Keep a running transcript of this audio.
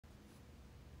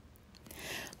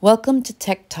Welcome to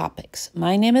Tech Topics.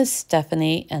 My name is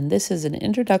Stephanie, and this is an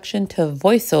introduction to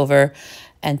VoiceOver.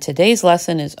 And today's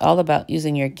lesson is all about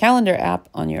using your calendar app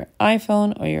on your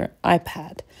iPhone or your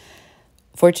iPad.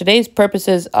 For today's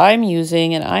purposes, I'm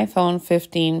using an iPhone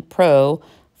 15 Pro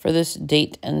for this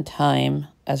date and time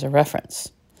as a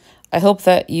reference. I hope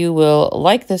that you will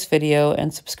like this video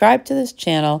and subscribe to this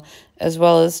channel, as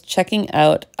well as checking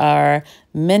out our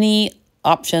many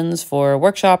options for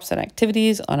workshops and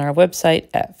activities on our website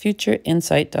at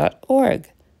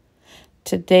futureinsight.org.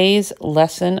 Today's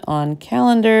lesson on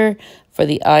calendar for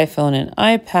the iPhone and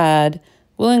iPad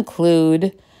will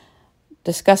include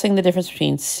discussing the difference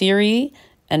between Siri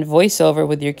and VoiceOver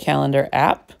with your calendar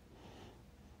app,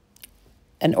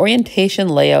 an orientation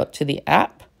layout to the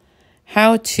app,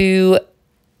 how to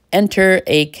enter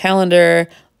a calendar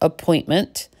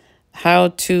appointment, how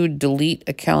to delete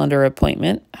a calendar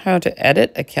appointment, how to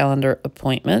edit a calendar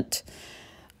appointment,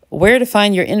 where to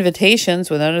find your invitations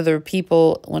when other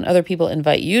people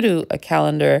invite you to a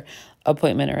calendar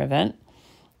appointment or event,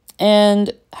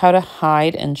 and how to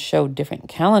hide and show different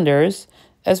calendars,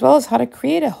 as well as how to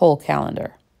create a whole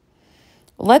calendar.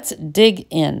 Let's dig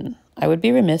in. I would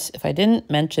be remiss if I didn't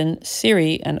mention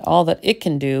Siri and all that it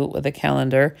can do with a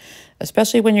calendar,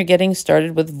 especially when you're getting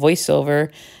started with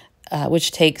VoiceOver,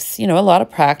 which takes, a lot of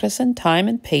practice and time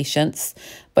and patience,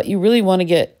 but you really want to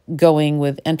get going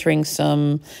with entering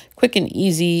some quick and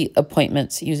easy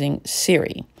appointments using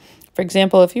Siri. For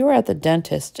example, if you were at the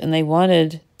dentist and they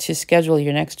wanted to schedule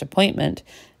your next appointment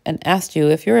and asked you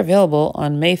if you're available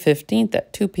on May 15th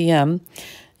at 2 p.m.,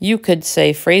 you could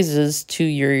say phrases to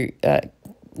your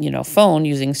phone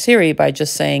using Siri by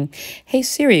just saying, "Hey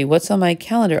Siri, what's on my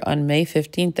calendar on May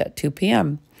 15th at 2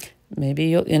 p.m.?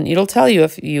 Maybe it'll tell you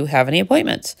if you have any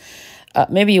appointments.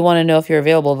 Maybe you want to know if you're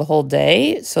available the whole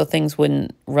day so things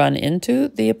wouldn't run into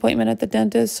the appointment at the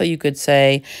dentist. So you could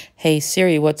say, "Hey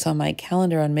Siri, what's on my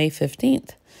calendar on May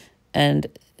 15th? And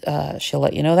she'll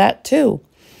let you know that too.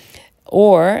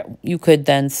 Or you could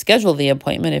then schedule the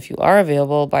appointment if you are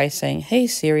available by saying, "Hey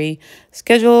Siri,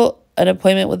 schedule an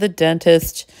appointment with the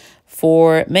dentist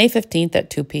for May 15th at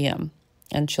 2 p.m.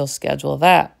 And she'll schedule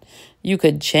that. You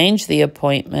could change the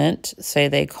appointment, say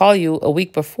they call you a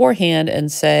week beforehand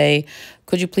and say,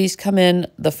 "Could you please come in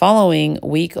the following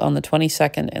week on the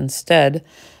 22nd instead?"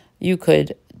 You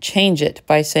could change it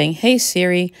by saying, "Hey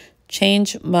Siri,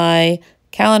 change my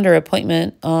calendar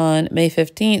appointment on May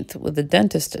 15th with the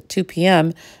dentist at 2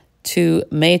 p.m. to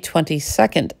May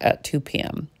 22nd at 2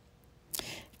 p.m.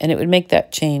 And it would make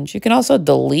that change. You can also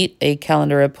delete a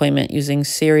calendar appointment using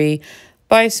Siri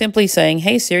by simply saying,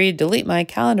 "Hey Siri, delete my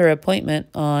calendar appointment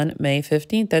on May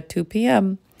 15th at 2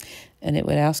 p.m. And it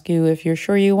would ask you if you're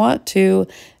sure you want to,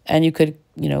 and you could,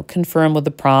 confirm with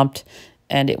the prompt,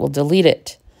 and it will delete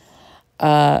it.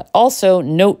 Also,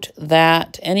 note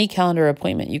that any calendar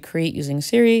appointment you create using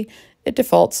Siri, it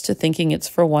defaults to thinking it's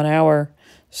for 1 hour.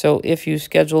 So if you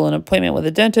schedule an appointment with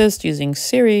a dentist using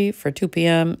Siri for 2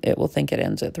 p.m., it will think it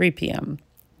ends at 3 p.m.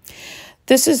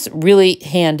 This is really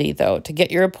handy, though, to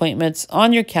get your appointments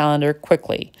on your calendar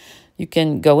quickly. You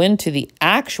can go into the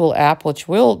actual app, which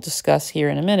we'll discuss here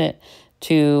in a minute,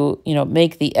 to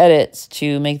make the edits,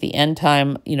 to make the end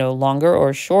time longer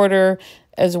or shorter,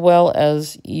 as well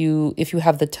as if you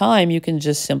have the time, you can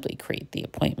just simply create the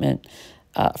appointment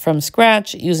from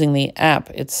scratch using the app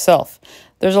itself.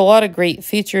 There's a lot of great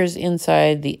features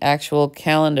inside the actual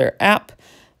calendar app,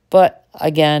 but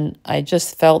again, I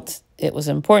just felt it was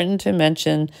important to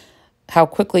mention how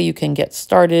quickly you can get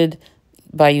started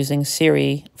by using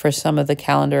Siri for some of the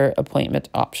calendar appointment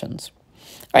options.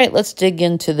 All right, let's dig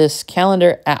into this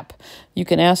calendar app. You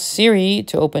can ask Siri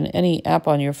to open any app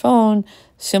on your phone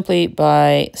simply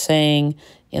by saying,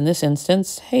 in this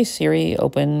instance, "Hey Siri,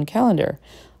 open calendar."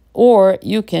 Or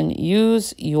you can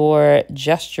use your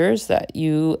gestures that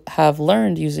you have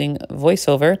learned using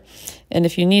VoiceOver. And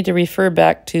if you need to refer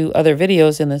back to other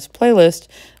videos in this playlist,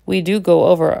 we do go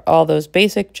over all those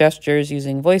basic gestures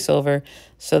using VoiceOver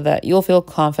so that you'll feel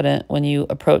confident when you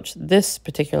approach this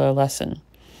particular lesson.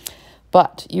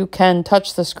 But you can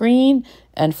touch the screen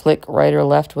and flick right or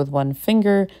left with one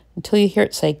finger until you hear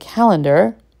it say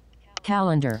calendar.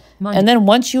 Calendar. Monday. And then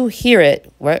once you hear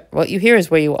it, what you hear is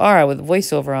where you are with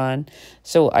VoiceOver on.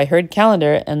 So I heard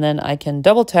calendar, and then I can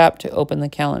double tap to open the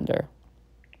calendar.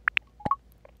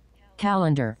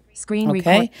 Calendar. Screen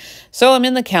Okay, record. so I'm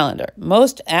in the calendar.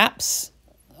 Most apps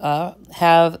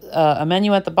have a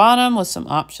menu at the bottom with some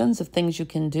options of things you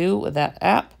can do with that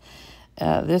app.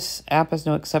 This app is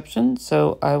no exception,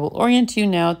 so I will orient you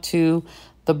now to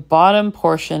the bottom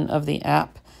portion of the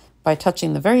app by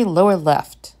touching the very lower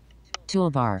left.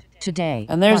 Toolbar. Today.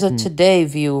 And there's button. a today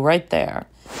view right there.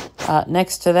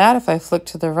 Next to that, if I flick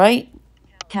to the right,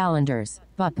 Calendars.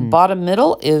 Button. bottom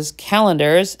middle is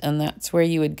calendars, and that's where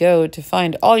you would go to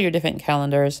find all your different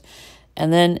calendars.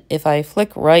 And then if I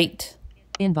flick right,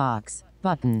 Inbox.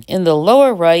 Button. in the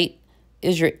lower right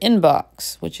is your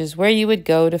inbox, which is where you would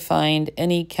go to find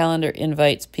any calendar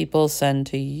invites people send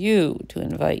to you to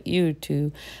invite you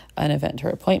to an event or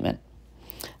appointment.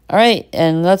 All right,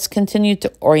 and let's continue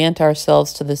to orient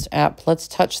ourselves to this app. Let's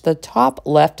touch the top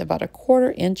left about a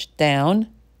 1/4 inch down.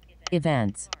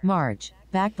 Events. March.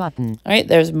 Back button. All right,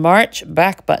 there's March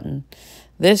back button.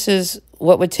 This is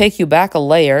what would take you back a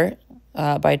layer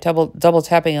by double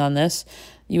tapping on this.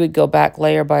 You would go back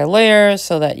layer by layer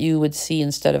so that you would see,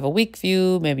 instead of a week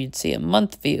view, maybe you'd see a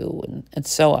month view, and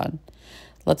so on.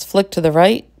 Let's flick to the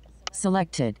right.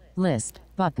 Selected. List.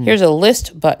 Button. Here's a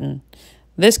list button.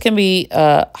 This can be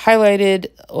highlighted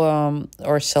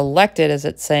or selected, as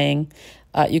it's saying.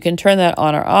 You can turn that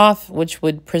on or off, which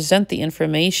would present the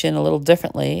information a little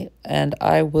differently, and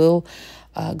I will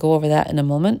go over that in a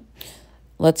moment.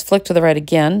 Let's flick to the right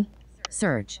again.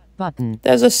 Search. Button.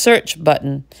 There's a search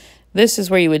button. This is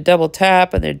where you would double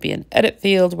tap, and there'd be an edit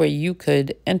field where you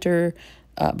could enter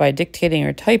by dictating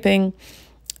or typing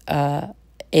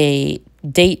a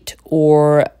date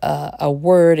or a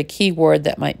word, a keyword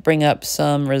that might bring up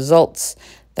some results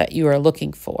that you are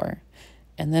looking for.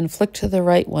 And then flick to the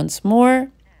right once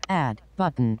more. Add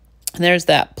button. And there's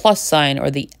that plus sign, or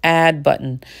the add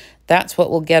button. That's what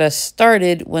will get us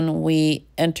started when we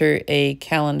enter a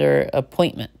calendar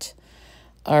appointment.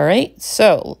 All right,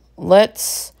 so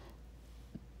let's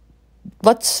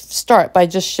start by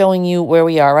just showing you where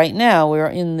we are right now. We're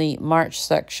in the March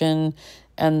section,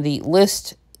 and the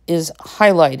list is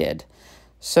highlighted.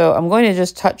 So I'm going to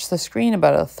just touch the screen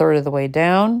about a 1/3 of the way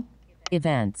down.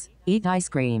 Events. Eat ice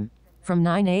cream. From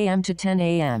 9 a.m. to 10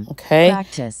 a.m. Okay.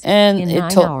 Practice. And in it 9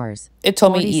 told hours. it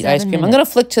told me to eat ice 47 cream. I'm going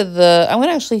to flick to the, I'm going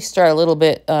to actually start a little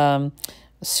bit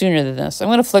sooner than this. I'm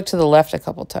going to flick to the left a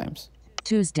couple times.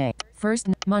 Tuesday. First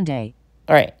Monday.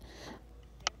 All right.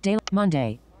 Day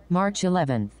Monday. March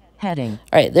 11th. Heading.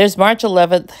 All right, there's March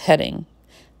 11th heading.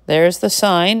 There's the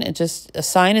sign. It just,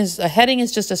 a heading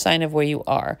is just a sign of where you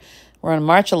are. We're on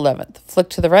March 11th. Flick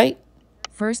to the right.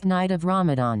 First night of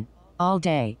Ramadan. All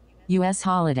day. U.S.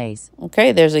 holidays.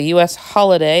 Okay, there's a U.S.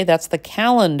 holiday. That's the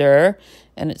calendar,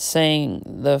 and it's saying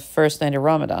the first night of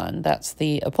Ramadan. That's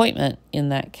the appointment in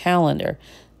that calendar.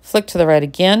 Flick to the right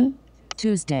again.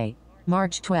 Tuesday.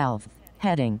 March 12th.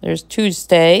 Heading. There's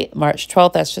Tuesday, March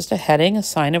 12th. That's just a heading, a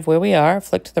sign of where we are.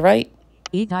 Flick to the right.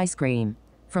 Eat ice cream.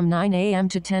 From 9 a.m.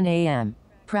 to 10 a.m.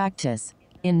 Practice.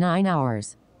 In 9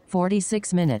 hours.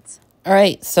 46 minutes. All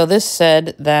right, so this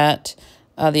said that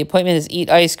the appointment is eat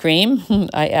ice cream.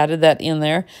 I added that in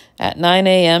there at 9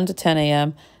 a.m. to 10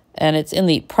 a.m. And it's in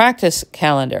the practice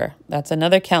calendar. That's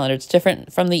another calendar. It's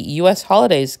different from the U.S.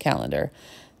 holidays calendar.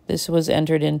 This was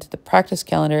entered into the practice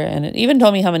calendar, and it even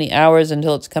told me how many hours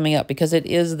until it's coming up, because it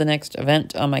is the next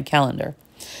event on my calendar.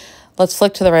 Let's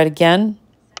flick to the right again.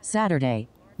 Saturday,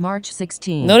 March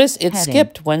 16th. Notice it Heading.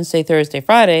 skipped Wednesday, Thursday,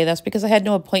 Friday. That's because I had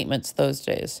no appointments those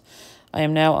days. I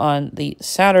am now on the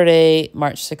Saturday,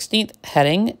 March 16th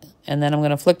heading, and then I'm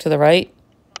going to flick to the right.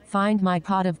 Find my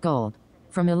pot of gold.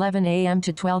 From 11 a.m.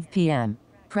 to 12 p.m.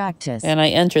 Practice. And I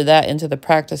enter that into the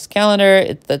practice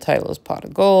calendar. The title is Pot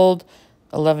of Gold,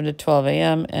 11 to 12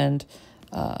 a.m. And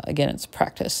again, it's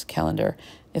practice calendar.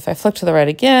 If I flick to the right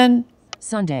again.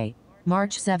 Sunday,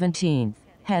 March 17th.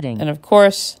 Heading. And of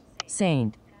course,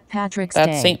 St. Patrick's Day.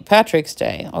 that's St. Patrick's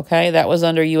Day. Okay, that was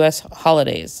under U.S.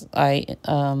 holidays. I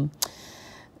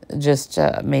just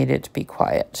made it be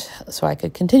quiet so I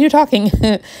could continue talking.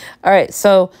 All right,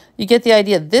 so you get the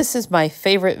idea. This is my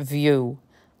favorite view.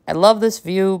 I love this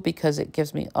view because it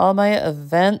gives me all my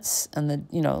events and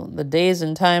the days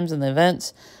and times and the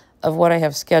events of what I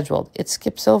have scheduled. It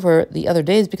skips over the other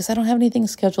days because I don't have anything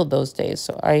scheduled those days.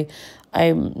 So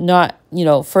I'm not,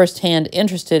 firsthand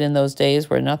interested in those days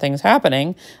where nothing's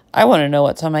happening. I want to know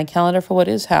what's on my calendar for what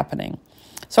is happening.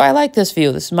 So I like this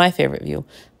view. This is my favorite view.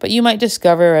 But you might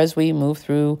discover as we move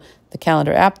through the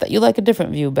calendar app that you like a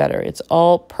different view better. It's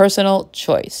all personal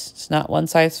choice. It's not one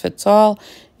size fits all.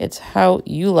 It's how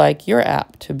you like your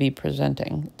app to be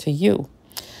presenting to you.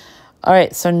 All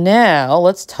right, so now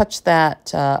let's touch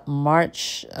that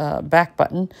March back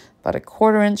button, about a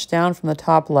 1/4 inch down from the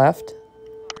top left.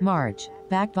 March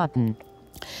back button.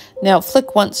 Now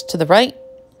flick once to the right.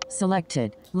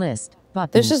 Selected list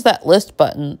button. This is that list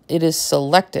button. It is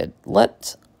selected.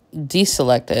 Let's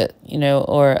deselect it,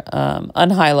 or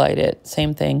unhighlight it.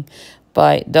 Same thing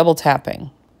by double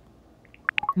tapping.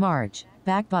 March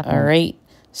back button. All right.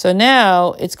 So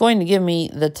now it's going to give me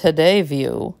the today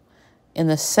view in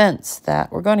the sense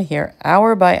that we're going to hear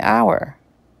hour by hour.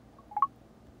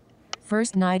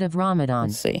 First night of Ramadan.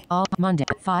 Let's see. All Monday,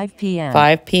 5 p.m.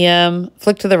 5 p.m.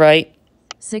 Flick to the right.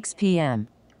 6 p.m.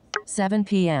 7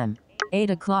 p.m. 8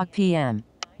 o'clock p.m.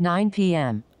 9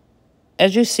 p.m.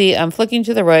 As you see, I'm flicking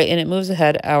to the right and it moves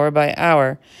ahead hour by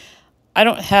hour. I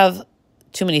don't have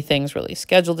too many things really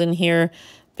scheduled in here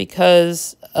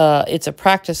because it's a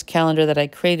practice calendar that I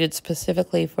created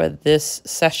specifically for this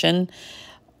session.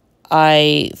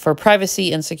 For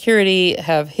privacy and security,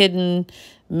 have hidden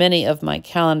many of my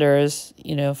calendars,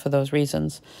 for those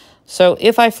reasons. So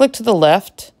if I flick to the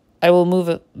left, I will move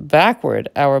it backward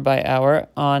hour by hour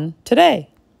on today.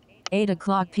 8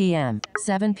 o'clock p.m.,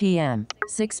 7 p.m.,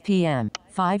 6 p.m.,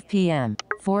 5 p.m.,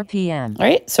 4 p.m. All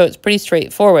right, so it's pretty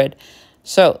straightforward.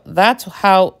 So that's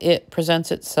how it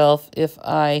presents itself if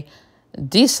I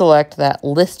deselect that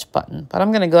list button. But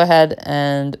I'm going to go ahead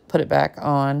and put it back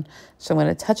on. So I'm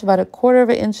going to touch about 1/4 of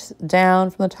an inch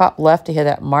down from the top left to hit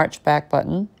that March back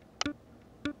button.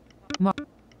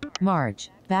 March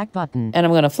back button. And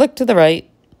I'm going to flick to the right.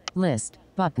 List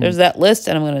button. There's that list,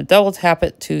 and I'm going to double tap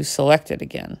it to select it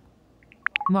again.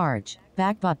 March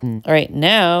back button. All right,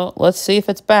 now let's see if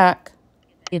it's back.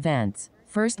 Events.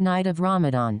 First night of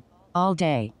Ramadan. All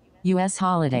day. U.S.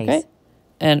 holidays. Okay.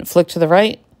 And flick to the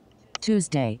right.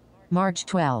 Tuesday, March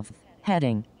 12th.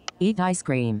 Heading. Eat ice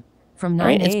cream. From 9 All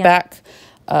right, a.m. it's back,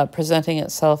 presenting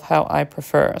itself how I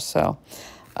prefer. So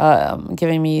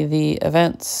giving me the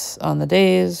events on the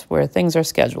days where things are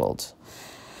scheduled.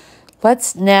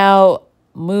 Let's now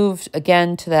move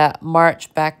again to that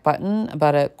March back button,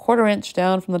 about 1/4 inch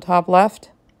down from the top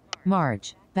left.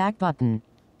 March back button.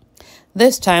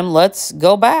 This time, let's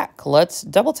go back. Let's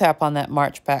double tap on that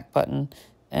March back button,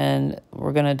 and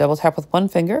we're going to double tap with one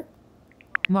finger.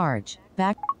 March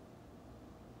back.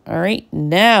 All right,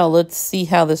 now let's see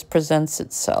how this presents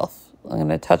itself. I'm going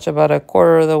to touch about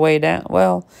 1/4 of the way down.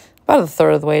 Well, about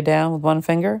 1/3 of the way down with one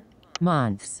finger.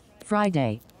 Months.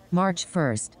 Friday, March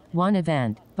 1st. One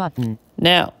event button.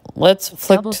 Now, let's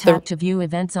flick Double to the... tap to view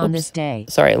events on this day.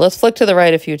 Sorry, let's flick to the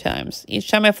right a few times. Each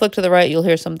time I flick to the right, you'll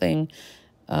hear something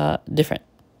different.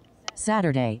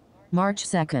 Saturday, March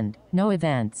 2nd. No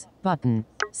events button.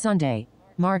 Sunday,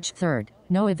 March 3rd.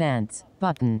 No events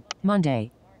button.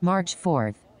 Monday, March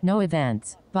 4th. No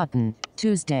events button.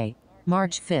 Tuesday,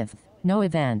 March 5th. No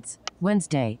events.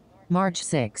 Wednesday, March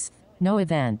 6th. No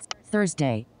events.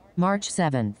 Thursday, March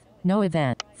 7th. No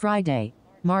event. Friday,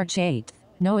 March 8th.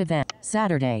 No event.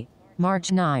 Saturday,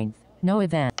 March 9th. No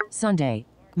event. Sunday,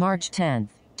 March 10th.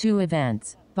 2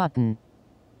 events button.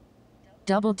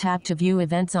 Double tap to view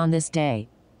events on this day.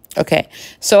 Okay,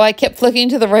 so I kept flicking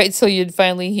to the right so you'd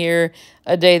finally hear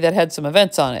a day that had some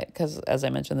events on it, because as I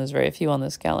mentioned, there's very few on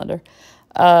this calendar.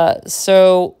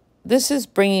 So this is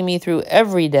bringing me through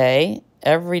every day.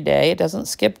 It doesn't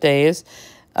skip days,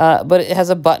 but it has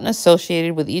a button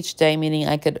associated with each day, meaning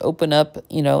I could open up,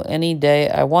 any day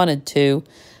I wanted to.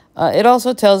 It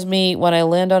also tells me when I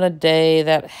land on a day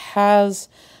that has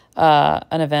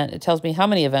an event, it tells me how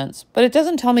many events, but it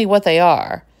doesn't tell me what they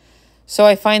are. So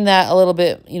I find that a little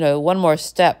bit, one more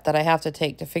step that I have to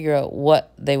take to figure out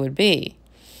what they would be.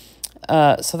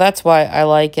 So that's why I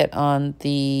like it on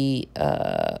the,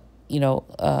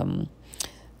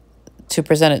 to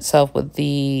present itself with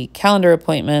the calendar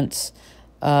appointments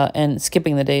and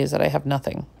skipping the days that I have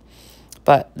nothing.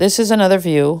 But this is another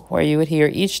view where you would hear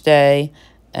each day,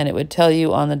 and it would tell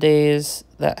you on the days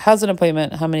that has an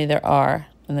appointment how many there are,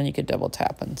 and then you could double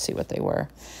tap and see what they were.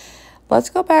 Let's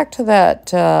go back to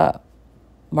that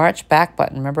March back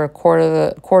button. Remember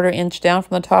 1/4 inch down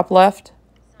from the top left?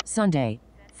 Sunday,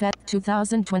 Feb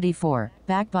 2024,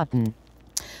 back button.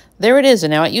 There it is.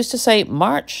 And now it used to say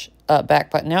March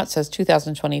back button. Now it says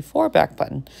 2024 back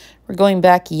button. We're going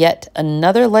back yet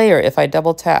another layer if I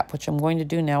double tap, which I'm going to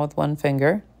do now with one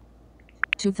finger.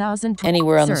 2020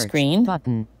 anywhere on the screen.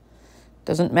 Button.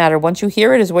 Doesn't matter. Once you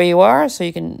hear it is where you are. So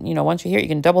you can, once you hear it, you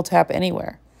can double tap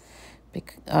anywhere.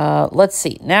 Let's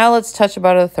see. Now let's touch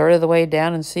about 1/3 of the way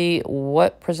down and see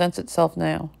what presents itself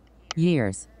now.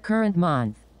 Years. Current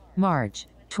month. March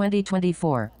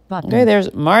 2024. Button. Okay,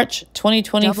 there's March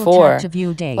 2024. Double tap to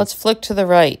view date. Let's flick to the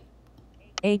right.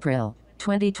 April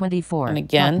 2024. And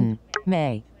again. Button.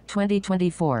 May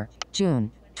 2024.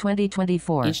 June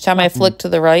 2024. Each time button. I flick to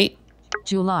the right.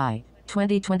 July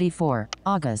 2024.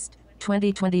 August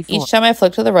 2024. Each time I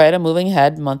flick to the right, I'm moving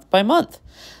ahead month by month.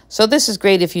 So this is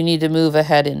great if you need to move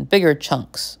ahead in bigger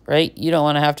chunks, right? You don't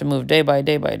want to have to move day by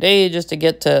day by day just to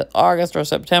get to August or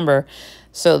September.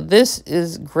 So this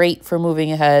is great for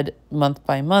moving ahead month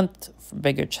by month for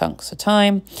bigger chunks of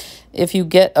time. If you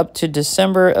get up to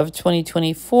December of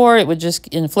 2024, it would just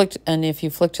inflict, and if you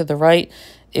flick to the right,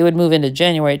 it would move into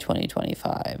January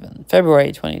 2025 and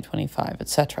February 2025,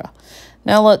 etc.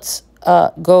 Now let's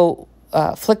go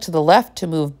flick to the left to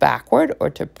move backward or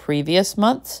to previous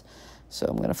months. So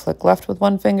I'm going to flick left with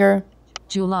one finger.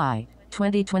 July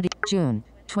 2020, June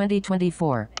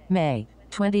 2024, May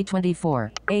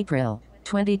 2024, April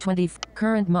 2020,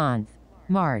 current month,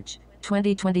 March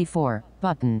 2024,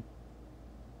 button.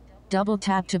 Double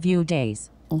tap to view days.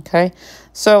 Okay,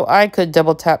 so I could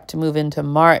double tap to move into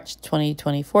March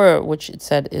 2024, which it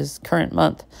said is current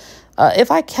month.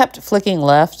 If I kept flicking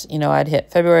left, you know, I'd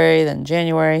hit February, then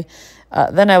January,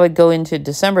 then I would go into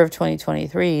December of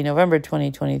 2023, November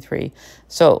 2023.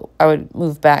 So I would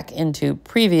move back into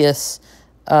previous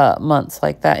months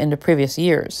like that, into previous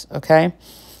years, okay?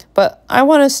 But I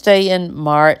want to stay in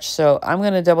March, so I'm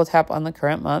going to double tap on the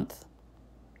current month.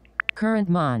 Current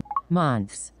month,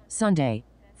 months, Sunday,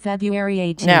 February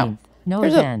 18th. Now, no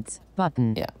events,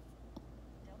 button. Yeah.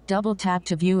 Double tap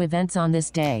to view events on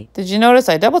this day. Did you notice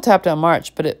I double tapped on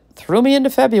March, but it threw me into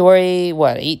February,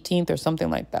 what, 18th or something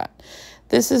like that.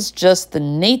 This is just the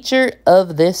nature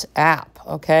of this app,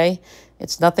 okay?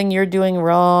 It's nothing you're doing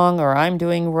wrong or I'm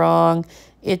doing wrong.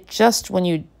 It just, when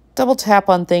you double tap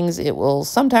on things, it will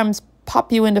sometimes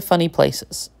pop you into funny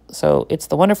places. So it's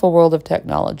the wonderful world of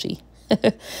technology.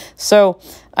 So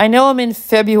I know I'm in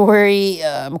February,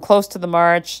 I'm close to the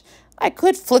March. I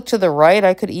could flick to the right.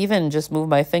 I could even just move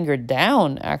my finger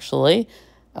down, actually,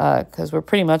 because we're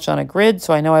pretty much on a grid.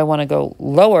 So I know I want to go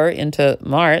lower into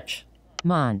March.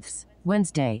 Months,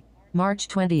 Wednesday, March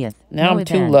 20th. Now no I'm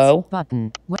too events, low.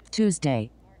 Button.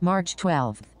 Tuesday, March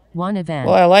 12th. One event.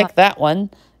 Well, I like that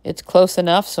one. It's close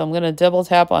enough, so I'm going to double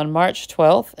tap on March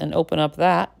 12th and open up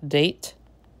that date.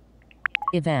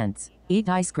 Events. Eat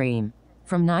ice cream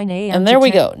from 9 a.m. And there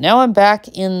we go. Now I'm back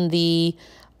in the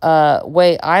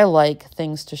way I like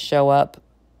things to show up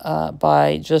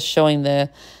by just showing the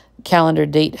calendar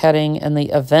date heading and the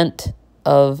event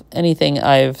of anything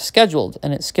I've scheduled,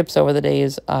 and it skips over the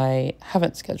days I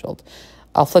haven't scheduled.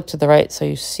 I'll flick to the right so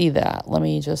you see that. Let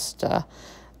me just, I'm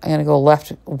going to go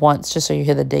left once just so you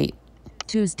hear the date.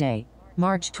 Tuesday,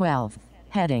 March 12th.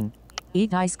 Heading.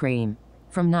 Eat ice cream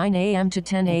from 9 a.m. to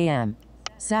 10 a.m.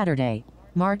 Saturday,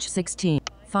 March 16th.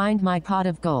 Find my pot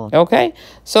of gold. Okay,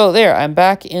 so there, I'm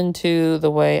back into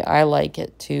the way I like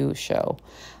it to show.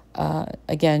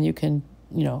 Again, you can,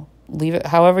 you know, leave it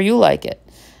however you like it.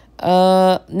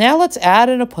 Now let's add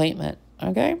an appointment,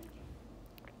 okay?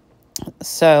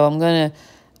 So I'm going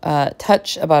to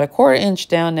touch about a 1/4 inch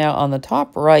down now on the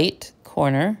top right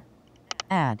corner.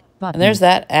 Add button. And there's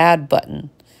that add button.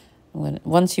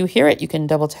 Once you hear it, you can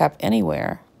double tap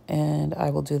anywhere, and I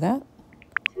will do that.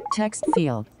 Text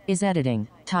field is editing.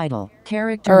 Title.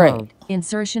 Character mode.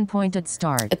 Insertion point at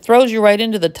start. It throws you right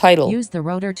into the title. Use the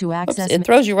rotor to access. It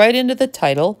throws you right into the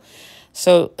title.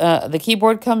 So the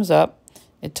keyboard comes up.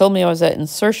 It told me I was at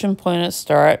insertion point at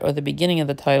start or the beginning of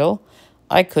the title.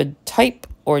 I could type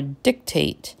or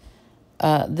dictate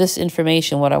this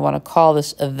information, what I want to call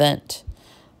this event.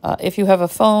 If you have a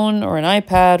phone or an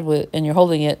iPad and you're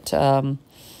holding it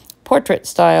portrait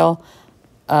style,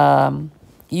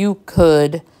 you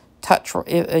could touch,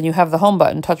 and you have the home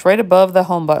button, touch right above the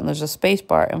home button. There's a space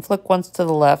bar and flick once to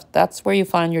the left. That's where you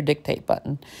find your dictate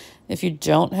button. If you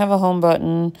don't have a home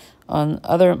button on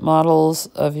other models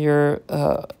of your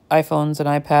iPhones and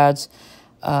iPads,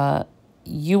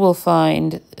 you will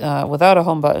find without a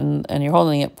home button and you're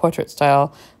holding it portrait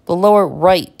style, the lower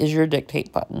right is your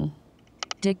dictate button.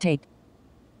 Dictate.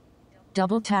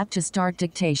 Double tap to start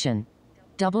dictation.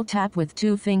 Double tap with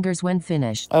 2 fingers when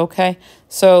finished. Okay,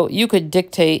 so you could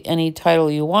dictate any title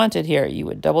you wanted here. You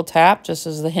would double tap, just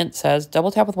as the hint says,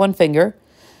 double tap with 1 finger,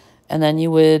 and then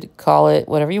you would call it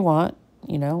whatever you want.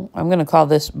 You know, I'm going to call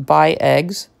this buy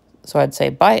eggs. So I'd say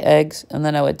buy eggs, and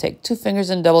then I would take 2 fingers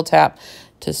and double tap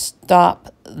to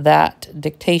stop that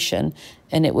dictation,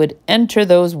 and it would enter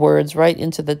those words right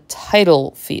into the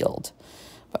title field.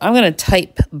 But I'm going to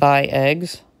type buy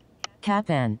eggs.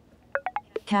 Cap N.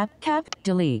 Cap,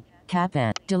 delete, cap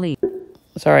N, delete.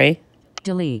 Sorry.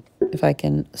 Delete. If I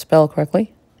can spell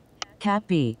correctly. Cap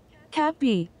B,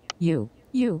 U,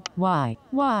 Y,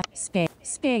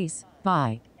 space,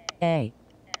 by, A,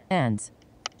 ends.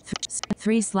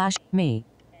 3/me,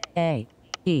 A,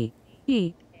 E,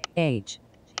 H,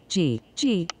 G,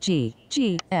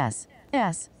 S,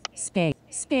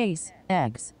 space,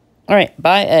 eggs. All right,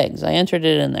 buy eggs. I entered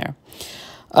it in there.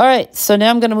 All right, so now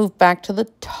I'm going to move back to the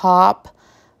top,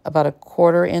 about a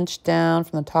 1/4 inch down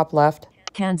from the top left.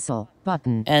 Cancel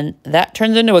button. And that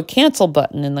turns into a cancel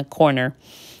button in the corner.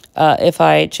 If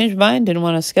I change my mind, didn't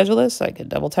want to schedule this, I could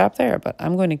double tap there, but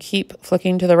I'm going to keep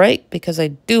flicking to the right because I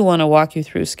do want to walk you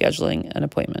through scheduling an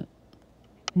appointment.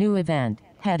 New event,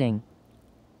 heading.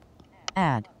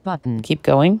 Add button. Keep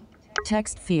going.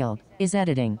 Text field is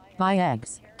editing by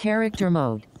eggs. Character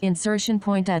mode. Insertion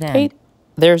point at end. Okay.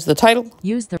 There's the title.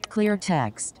 Use the clear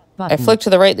text I button. flick to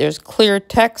the right. There's clear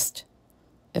text.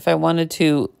 If I wanted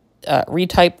to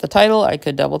retype the title, I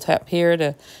could double tap here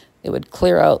to, it would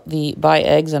clear out the by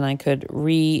eggs and I could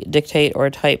re-dictate or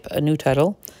type a new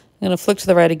title. I'm going to flick to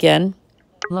the right again.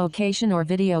 Location or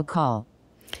video call.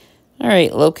 All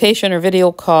right, location or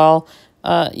video call.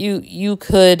 You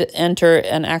could enter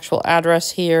an actual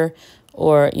address here,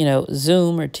 or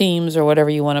Zoom or Teams or whatever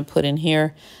you want to put in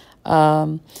here.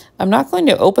 I'm not going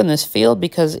to open this field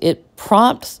because it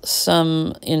prompts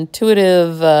some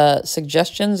intuitive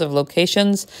suggestions of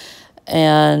locations,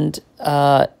 and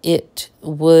it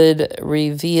would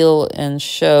reveal and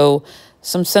show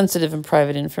some sensitive and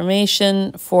private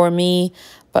information for me.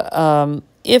 But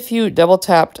if you double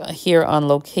tapped here on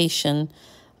location,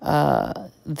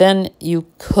 then you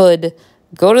could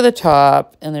go to the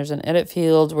top and there's an edit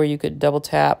field where you could double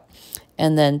tap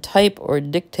and then type or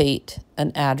dictate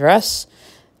an address,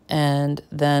 and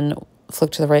then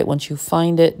flick to the right once you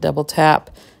find it, double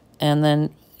tap, and then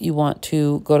you want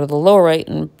to go to the lower right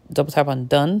and double tap on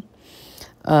done.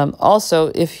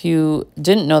 Also, if you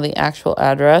didn't know the actual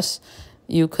address,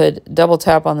 you could double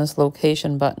tap on this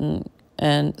location button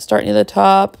and start near the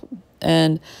top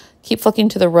and keep flicking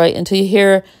to the right until you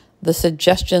hear the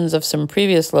suggestions of some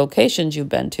previous locations you've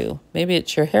been to. Maybe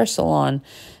it's your hair salon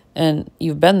and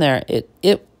you've been there. It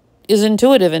is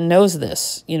intuitive and knows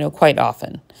this, quite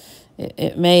often.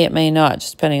 It may not,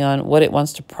 just depending on what it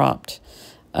wants to prompt.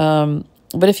 But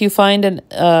if you find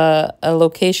a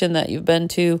location that you've been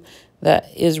to that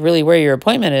is really where your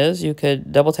appointment is, you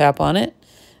could double tap on it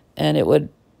and it would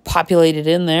populate it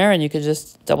in there, and you could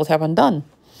just double tap on done.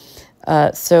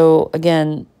 So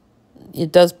again,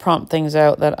 it does prompt things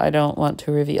out that I don't want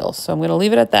to reveal. So I'm going to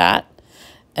leave it at that,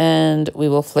 and we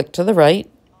will flick to the right.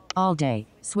 All day,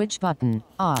 switch button,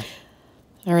 off.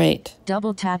 All right.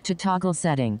 Double tap to toggle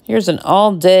setting. Here's an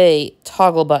all day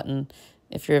toggle button.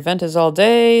 If your event is all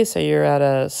day, so you're at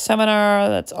a seminar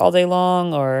that's all day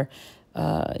long, or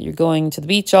you're going to the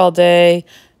beach all day,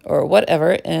 or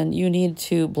whatever, and you need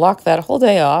to block that whole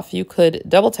day off, you could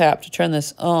double tap to turn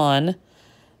this on.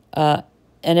 And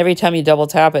every time you double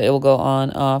tap it, it will go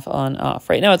on, off, on, off.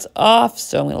 Right now it's off,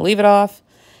 so I'm going to leave it off,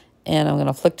 and I'm going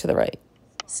to flick to the right.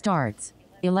 Starts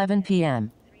 11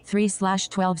 p.m.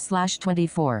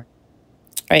 3/12/24.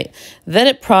 Right. Then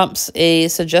it prompts a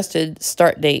suggested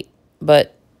start date,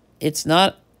 but this is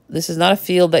not a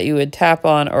field that you would tap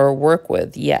on or work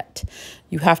with yet.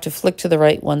 You have to flick to the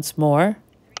right once more.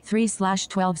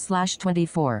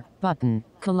 3/12/24 button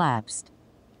collapsed.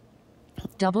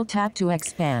 Double tap to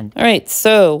expand. All right,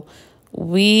 so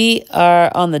we are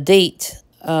on the date,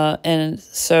 and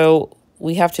so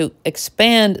we have to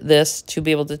expand this to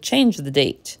be able to change the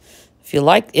date.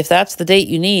 If that's the date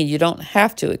you need, you don't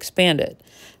have to expand it.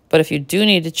 But if you do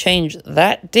need to change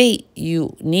that date,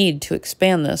 you need to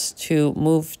expand this to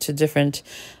move to different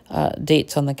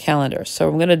dates on the calendar. So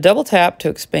I'm going to double tap to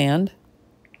expand.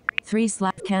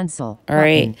 3/cancel. All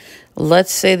right,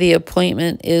 let's say the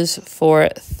appointment is for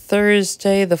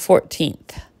Thursday the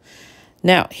 14th.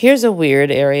 Now, here's a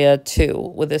weird area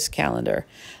too with this calendar.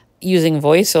 Using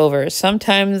Voiceover,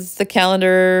 sometimes the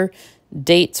calendar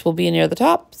dates will be near the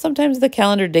top, sometimes the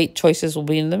calendar date choices will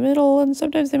be in the middle, and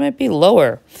sometimes they might be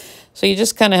lower. So you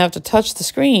just kind of have to touch the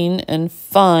screen and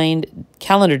find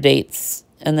calendar dates,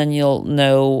 and then you'll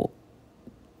know,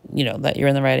 that you're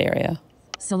in the right area.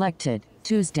 Selected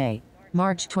Tuesday,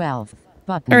 March 12th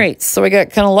button. All right, so I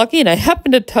got kind of lucky, and I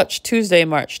happened to touch Tuesday,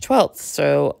 March 12th,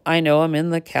 so I know I'm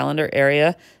in the calendar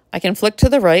area. I can flick to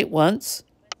the right once.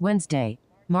 Wednesday,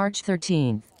 March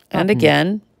 13th button. And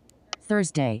again.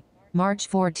 Thursday, March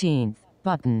 14th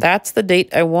button. That's the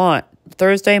date I want.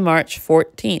 Thursday, March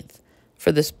 14th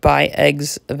for this Buy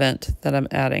Eggs event that I'm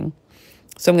adding.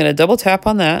 So I'm going to double tap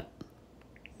on that.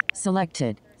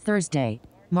 Selected Thursday,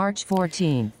 March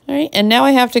 14th. All right, and now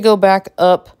I have to go back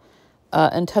up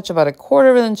and touch about a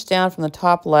quarter of an inch down from the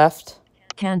top left.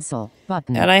 Cancel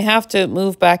button. And I have to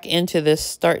move back into this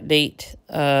start date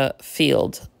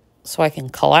field so I can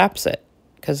collapse it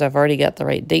because I've already got the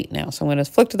right date now. So I'm going to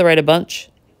flick to the right a bunch.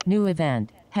 New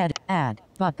event, head, add,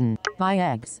 button, buy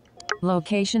eggs.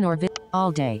 Location or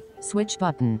all day, switch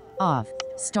button, off,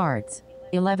 starts,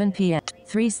 11 p.m.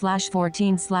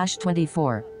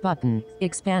 3/14/24 button,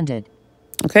 expanded.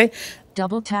 Okay.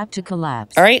 Double tap to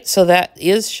collapse. All right, so that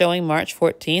is showing March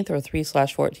 14th or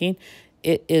 3/14.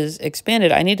 It is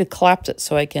expanded. I need to collapse it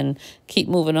so I can keep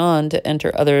moving on to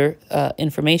enter other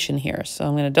information here. So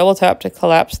I'm going to double tap to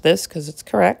collapse this because it's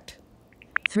correct.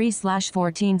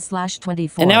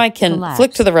 3/14/24. And now I can collapsed.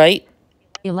 flick to the right.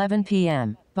 11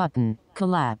 p.m. button.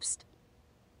 Collapsed.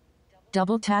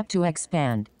 Double tap to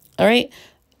expand. All right.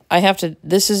 I have to,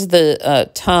 this is the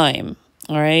time.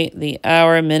 All right. The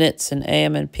hour, minutes, and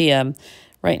AM and PM.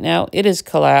 Right now it is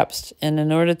collapsed. And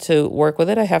in order to work with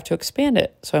it, I have to expand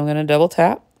it. So I'm going to double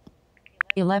tap.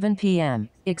 11 p.m.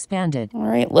 expanded. All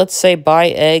right. Let's say buy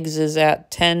eggs is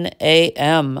at 10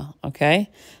 a.m. Okay. I'm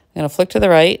going to flick to the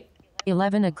right.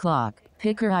 11 o'clock.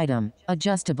 Picker item.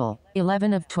 Adjustable.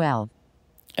 11 of 12.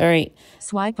 All right.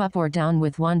 Swipe up or down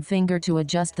with one finger to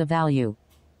adjust the value.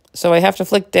 So I have to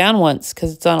flick down once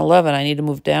because it's on 11. I need to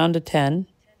move down to 10.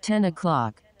 10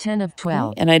 o'clock. 10 of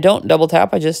 12. And I don't double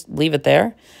tap. I just leave it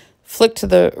there. Flick to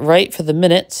the right for the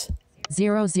minutes.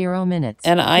 00 minutes.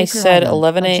 And I Picker said item.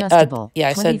 11 a.m. Yeah,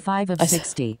 I said 25 of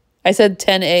 60. I said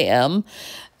 10 a.m.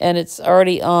 and it's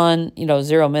already on,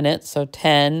 0 minutes. So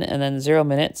 10 and then 0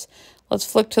 minutes. Let's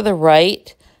flick to the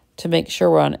right to make sure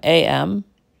we're on a.m.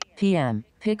 PM.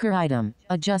 Picker item.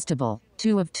 Adjustable.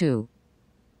 2 of 2.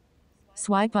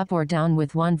 Swipe up or down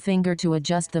with one finger to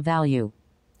adjust the value.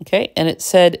 Okay, and it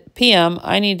said PM.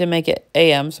 I need to make it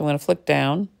AM, so I'm going to flick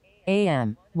down.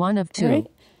 AM. 1 of 2. Right.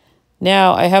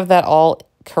 Now I have that all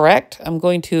correct. I'm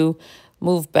going to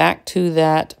move back to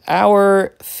that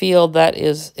hour field that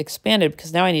is expanded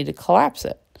because now I need to collapse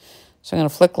it. So I'm going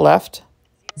to flick left.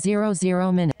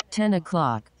 00 minute. 10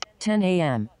 o'clock. 10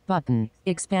 a.m. button.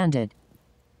 Expanded.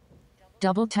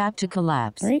 Double tap to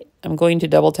collapse. All right. I'm going to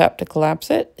double tap to collapse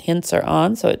it. Hints are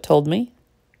on, so it told me.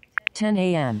 10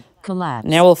 a.m. Collapse.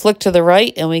 Now we'll flick to the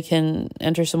right and we can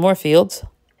enter some more fields.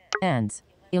 Ends.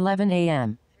 11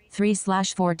 a.m.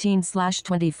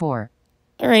 3/14/24.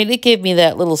 All right. It gave me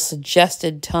that little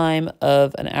suggested time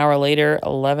of an hour later,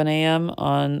 11 a.m.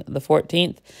 on the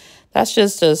 14th. That's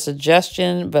just a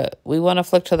suggestion, but we want to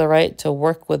flick to the right to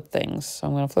work with things. So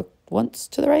I'm going to flick once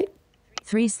to the right.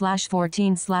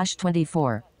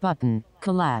 3/14/24 button.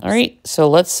 Collapse. All right. So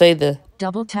let's say the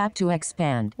double tap to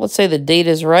expand. Let's say the date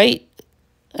is right.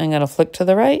 I'm going to flick to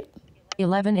the right.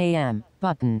 11 a.m.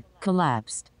 button.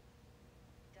 Collapsed.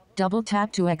 Double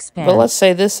tap to expand. But let's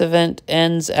say this event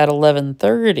ends at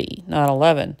 11:30, not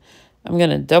 11. I'm going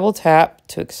to double tap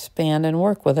to expand and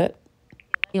work with it.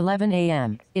 11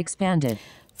 a.m. expanded.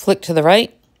 Flick to the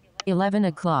right. 11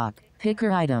 o'clock.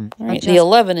 Picker item. All right. The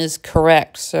 11 is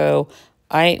correct. So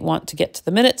I want to get to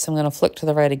the minutes. I'm going to flick to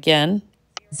the right again.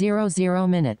 00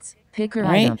 minutes. Picker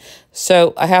All right. item.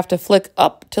 So I have to flick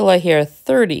up till I hear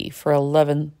 30 for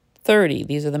 11:30.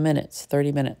 These are the minutes,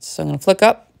 30 minutes. So I'm going to flick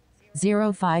up.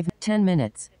 05, 10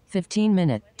 minutes, 15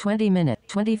 minutes, 20 minutes,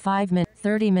 25 minutes,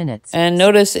 30 minutes. And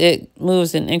notice it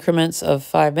moves in increments of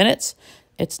 5 minutes.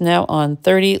 It's now on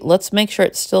 30. Let's make sure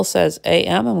it still says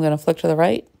AM. I'm going to flick to the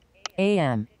right.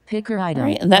 AM. Picker item. All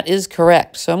right, and that is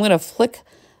correct. So I'm going to flick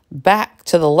back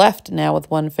to the left now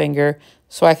with one finger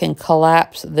so I can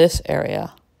collapse this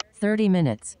area. 30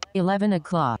 minutes. 11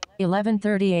 o'clock.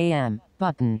 11:30 a.m.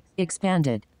 Button.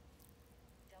 Expanded.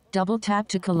 Double tap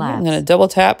to collapse. I'm going to double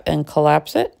tap and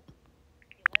collapse it.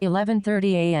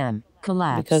 11:30 a.m.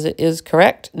 Collapse. Because it is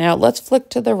correct. Now let's flick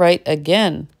to the right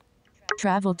again.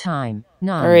 Travel time.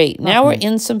 None. All right, now we're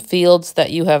Button. in some fields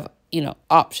that you have,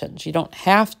 options. You don't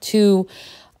have to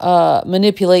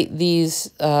manipulate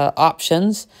these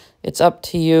options. It's up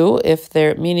to you if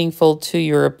they're meaningful to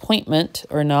your appointment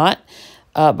or not.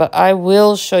 But I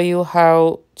will show you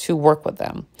how to work with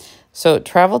them. So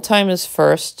travel time is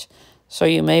first. So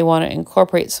you may want to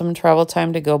incorporate some travel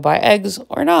time to go buy eggs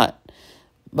or not.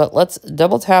 But let's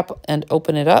double tap and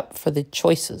open it up for the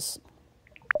choices.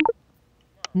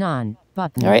 None.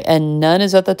 Button. All right, and none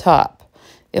is at the top.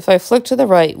 If I flick to the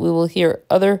right, we will hear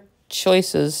other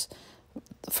choices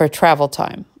for travel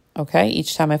time. Okay,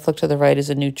 each time I flick to the right is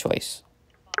a new choice.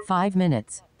 5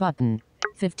 minutes. Button.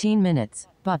 15 minutes.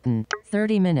 Button.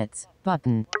 30 minutes.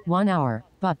 Button. 1 hour.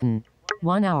 Button.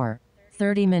 1 hour.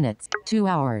 30 minutes. 2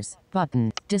 hours.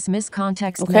 Button. Dismiss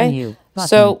context menu. Button.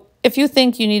 So if you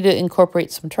think you need to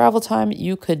incorporate some travel time,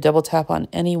 you could double tap on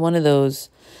any one of those.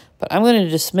 But I'm going to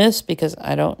dismiss because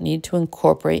I don't need to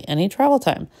incorporate any travel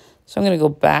time. So I'm going to go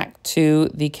back to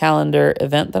the calendar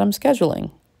event that I'm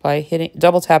scheduling by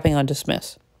double tapping on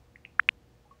dismiss.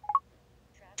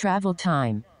 Travel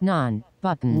time. None.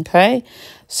 Button. Okay.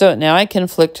 So now I can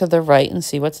flick to the right and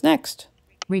see what's next.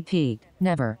 Repeat.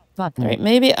 Never. Button. All right.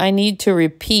 Maybe I need to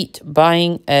repeat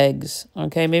buying eggs.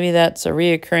 Okay. Maybe that's a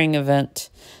reoccurring event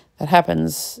that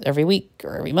happens every week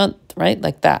or every month, right?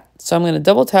 Like that. So I'm going to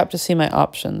double tap to see my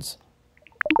options.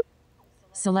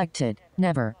 Selected.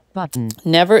 Never. Button.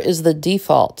 Never is the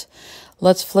default.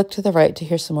 Let's flick to the right to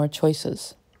hear some more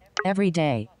choices. Every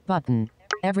day. Button.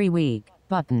 Every week.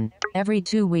 Button. Every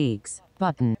 2 weeks.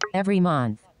 Button. Every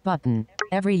month. Button.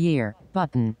 Every year.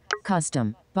 Button.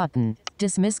 Custom. Button.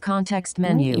 Dismiss context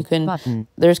menu. You can, button.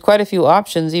 There's quite a few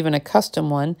options, even a custom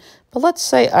one. But let's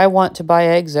say I want to buy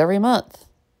eggs every month.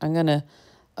 I'm going to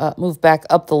move back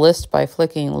up the list by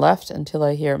flicking left until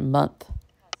I hear month.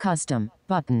 Custom.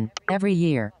 Button. Every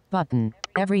year. Button.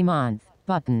 Every month.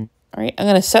 Button. All right, I'm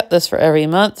going to set this for every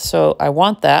month, so I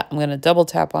want that. I'm going to double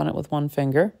tap on it with one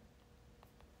finger.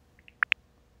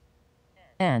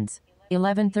 Ends.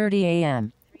 11:30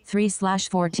 a.m.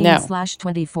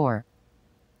 3/14/24.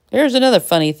 Here's another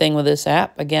funny thing with this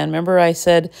app. Again, remember I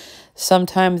said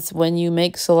sometimes when you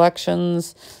make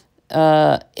selections,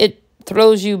 it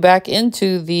throws you back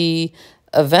into the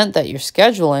event that you're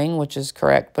scheduling, which is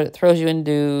correct, but it throws you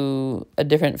into a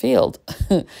different field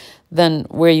than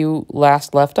where you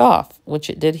last left off, which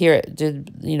it did here. It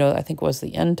did, I think it was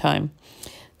the end time.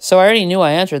 So I already knew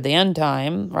I entered the end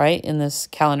time, right, in this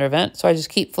calendar event. So I just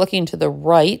keep flicking to the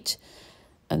right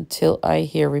until I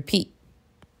hear repeat.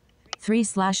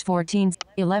 3/14,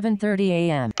 11:30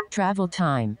 a.m. Travel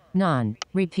time, none.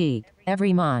 Repeat,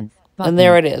 every month. Button. And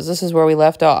there it is. This is where we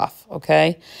left off,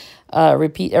 okay?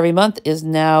 Repeat every month is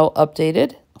now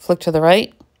updated. Flick to the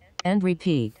right. And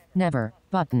repeat, never.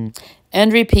 Button.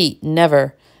 And repeat,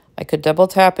 never. I could double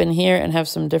tap in here and have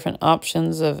some different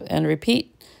options of and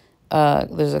repeat.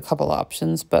 There's a couple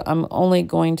options, but I'm only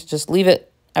going to just leave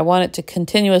it. I want it to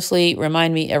continuously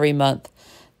remind me every month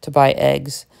to buy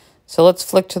eggs. So let's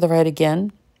flick to the right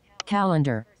again.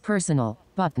 Calendar, personal,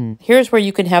 button. Here's where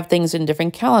you can have things in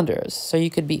different calendars. So you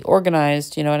could be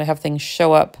organized, and have things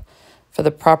show up for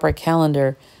the proper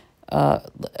calendar.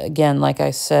 Again, like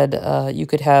I said, you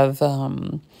could have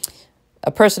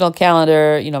a personal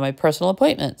calendar, my personal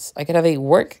appointments. I could have a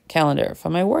work calendar for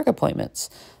my work appointments,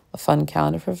 a fun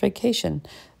calendar for vacation.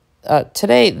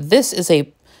 Today, this is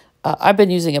I've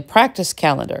been using a practice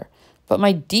calendar, but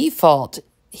my default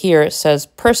here says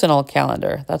personal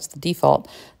calendar. That's the default.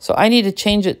 So I need to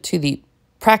change it to the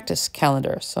practice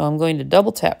calendar. So I'm going to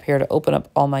double tap here to open up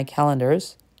all my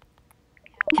calendars.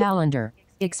 Calendar,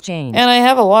 exchange. And I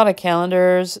have a lot of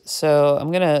calendars, so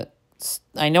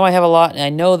I know I have a lot, and I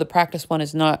know the practice one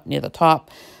is not near the top.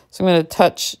 So I'm going to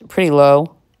touch pretty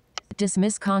low.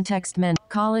 Dismiss context menu,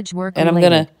 college work and related.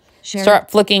 I'm going to start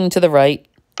flicking to the right.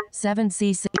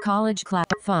 7C college class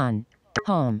fun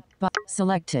home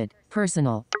selected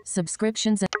personal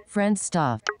subscriptions friends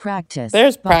stuff practice.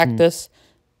 There's button. practice.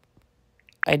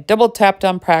 I double tapped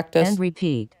on practice and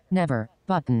repeat never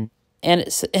button. And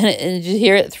you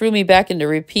hear it threw me back into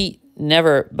repeat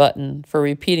never button for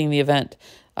repeating the event.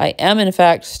 I am in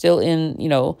fact still in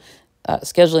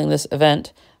scheduling this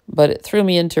event, but it threw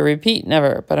me into repeat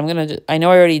never. But I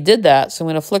know I already did that, so I'm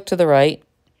gonna flick to the right.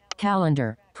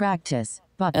 Calendar practice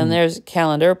button. And there's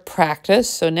calendar practice.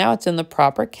 So now it's in the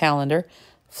proper calendar.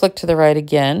 Flick to the right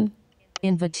again.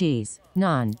 Invitees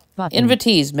none button.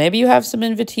 Invitees. Maybe you have some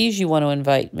invitees you want to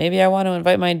invite. Maybe I want to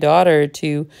invite my daughter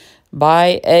to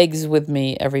buy eggs with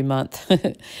me every month.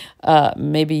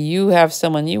 Maybe you have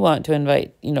someone you want to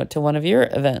invite, to one of your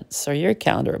events or your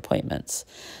calendar appointments.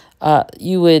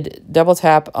 You would double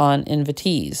tap on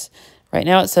invitees. Right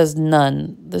now it says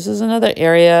none. This is another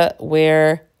area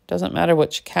where it doesn't matter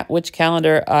which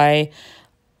calendar I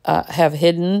have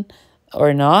hidden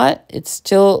or not. It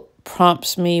still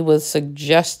prompts me with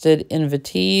suggested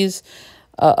invitees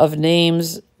of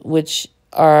names which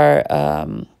are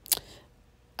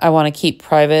I want to keep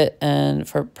private and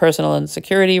for personal and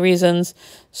security reasons.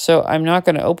 So I'm not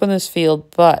going to open this field,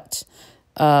 but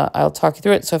I'll talk you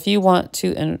through it. So if you want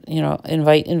to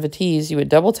invite invitees, you would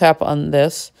double tap on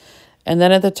this. And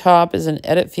then at the top is an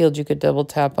edit field you could double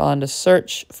tap on to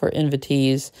search for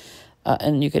invitees.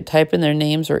 And you could type in their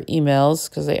names or emails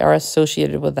because they are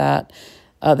associated with that.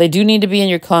 They do need to be in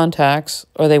your contacts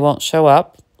or they won't show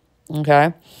up.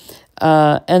 Okay.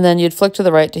 And then you'd flick to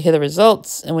the right to hear the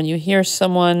results. And when you hear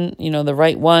someone, the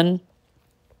right one,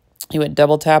 you would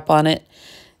double tap on it.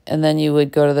 And then you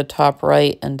would go to the top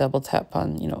right and double tap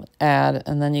on, add.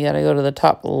 And then you got to go to the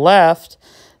top left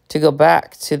to go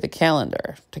back to the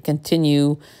calendar to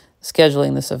continue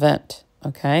scheduling this event.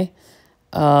 Okay.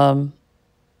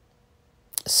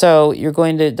 So you're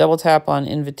going to double tap on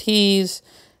invitees.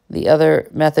 The other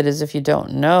method is if you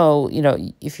don't know,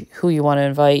 who you want to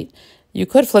invite, you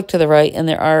could flick to the right and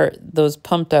there are those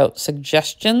pumped out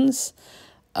suggestions.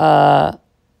 And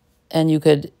you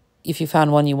could if you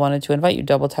found one you wanted to invite, you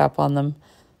double tap on them,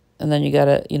 and then you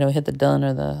gotta, hit the done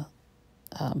or the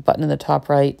button in the top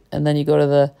right, and then you go to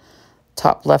the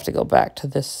top left to go back to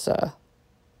this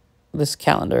this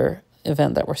calendar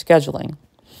event that we're scheduling.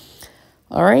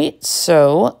 All right,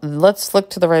 so let's flick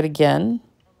to the right again.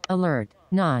 Alert.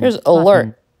 None. Here's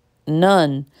alert.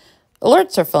 None.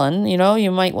 Alerts are fun.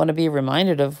 You might want to be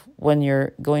reminded of when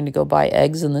you're going to go buy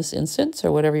eggs in this instance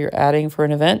or whatever you're adding for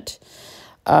an event.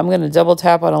 I'm going to double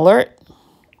tap on alert.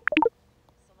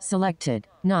 Selected.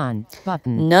 None.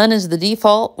 Button. None is the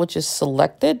default, which is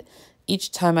selected.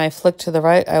 Each time I flick to the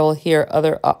right, I will hear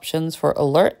other options for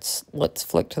alerts. Let's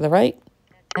flick to the right.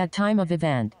 At time of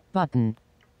event. Button.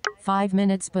 5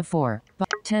 minutes before.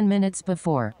 10 minutes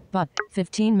before.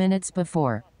 15 minutes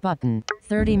before. Button.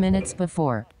 30 minutes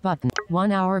before. Button.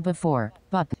 1 hour before.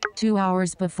 Button. 2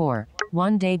 hours before.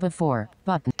 1 day before.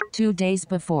 Button. 2 days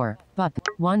before. Button.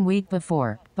 1 week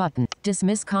before. Button.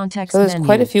 Dismiss context menu. So there's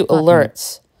quite a few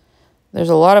alerts. There's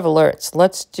a lot of alerts.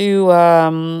 Let's do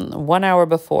 1 hour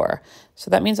before. So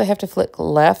that means I have to flick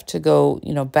left to go,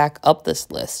 back up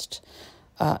this list.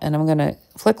 And I'm going to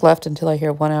flick left until I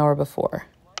hear 1 hour before.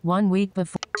 1 week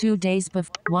before. 2 days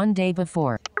before. 1 day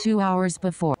before. 2 hours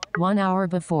before. 1 hour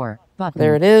before. Button.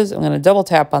 There it is. I'm going to double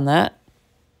tap on that.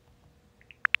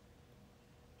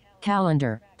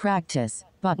 Calendar. Practice.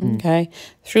 Button. Okay.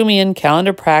 Threw me in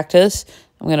calendar practice.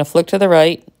 I'm going to flick to the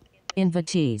right.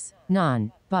 Invitees.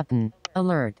 None. Button.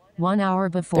 Alert. 1 hour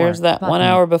before. There's that button. 1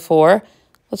 hour before.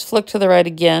 Let's flick to the right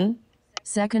again.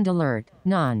 Second alert.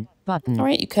 None. Button. All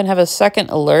right. You can have a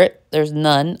second alert. There's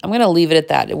none. I'm going to leave it at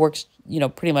that. It works,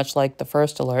 pretty much like the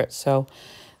first alert. So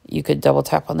you could double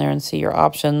tap on there and see your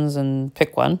options and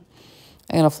pick one.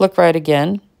 I'm going to flick right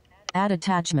again. Add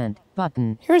attachment.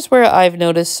 Button. Here's where I've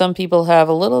noticed some people have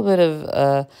a little bit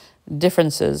of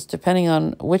differences depending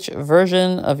on which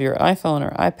version of your iPhone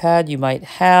or iPad you might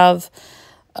have.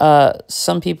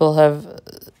 Some people have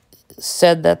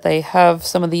said that they have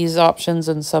some of these options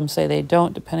and some say they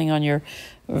don't, depending on your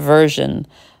version.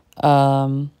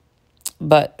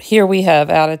 But here we have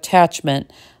add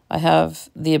attachment. I have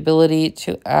the ability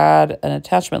to add an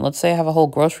attachment. Let's say I have a whole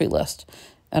grocery list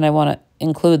and I want to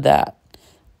include that.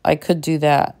 I could do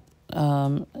that.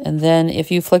 And then if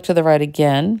you flick to the right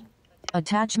again.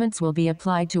 Attachments will be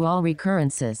applied to all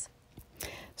recurrences.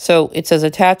 So it says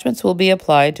attachments will be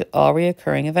applied to all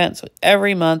reoccurring events. So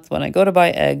every month when I go to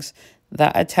buy eggs,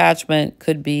 that attachment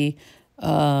could be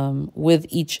with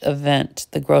each event,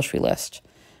 the grocery list.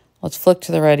 Let's flick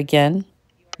to the right again.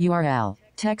 URL.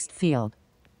 Text field.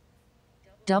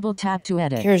 Double tap to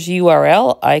edit. Here's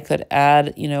URL. I could add,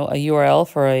 a URL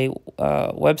for a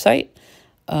website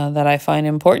that I find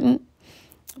important.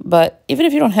 But even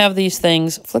if you don't have these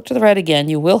things, flick to the right again.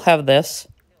 You will have this.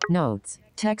 Notes.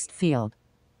 Text field.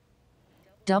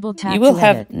 Double tap you will to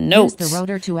have edit. notes. Use the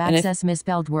rotor to access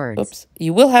misspelled words. Oops.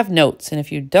 You will have notes. And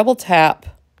if you double tap.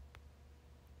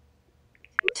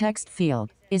 Text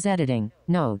field is editing.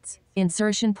 Notes.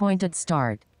 Insertion point at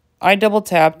start. I double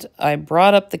tapped. I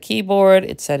brought up the keyboard.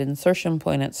 It said insertion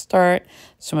point at start.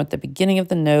 So at the beginning of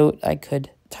the note, I could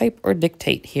type or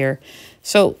dictate here.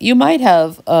 So you might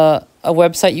have a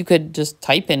website you could just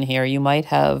type in here. You might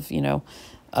have,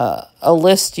 a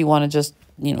list you want to just,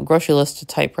 grocery list to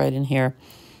type right in here.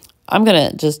 I'm going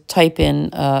to just type in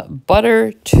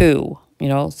butter 2,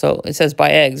 so it says buy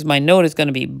eggs. My note is going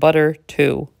to be butter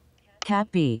 2.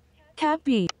 Cat B,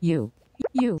 U,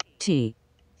 T,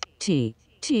 T,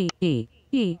 T, E,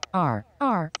 E, R,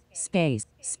 R, space,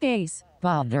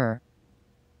 butter.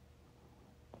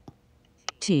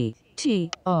 T, T,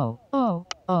 O, O,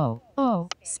 O, O,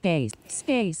 space,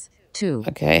 2.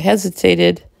 Okay, I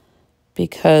hesitated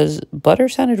because butter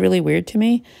sounded really weird to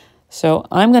me. So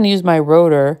I'm going to use my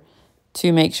rotor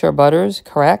to make sure butter is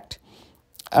correct.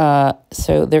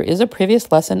 So there is a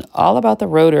previous lesson all about the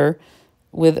rotor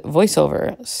with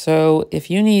VoiceOver. So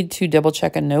if you need to double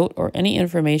check a note or any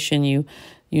information you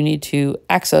need to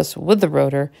access with the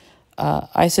rotor,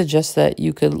 I suggest that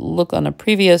you could look on a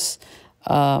previous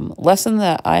lesson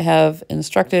that I have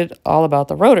instructed all about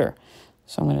the rotor.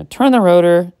 So I'm going to turn the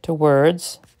rotor to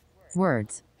words.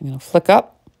 Words. I'm going to flick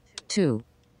up. To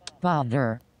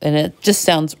butter. And it just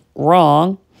sounds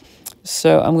wrong.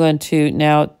 So I'm going to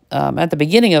now, at the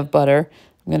beginning of butter,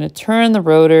 I'm going to turn the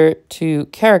rotor to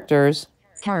characters.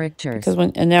 Characters.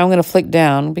 And now I'm going to flick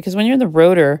down, because when you're in the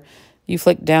rotor, you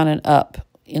flick down and up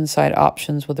inside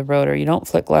options with the rotor. You don't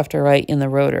flick left or right in the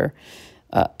rotor.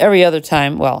 Every other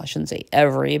time, well, I shouldn't say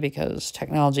every, because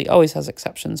technology always has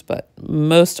exceptions, but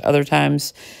most other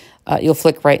times you'll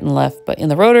flick right and left. But in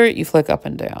the rotor, you flick up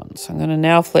and down. So I'm going to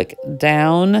now flick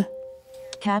down.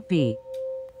 Cat B,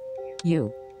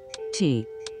 U, T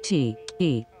T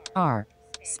E R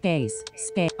space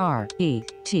R E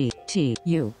T T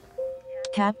U.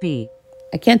 Cap B.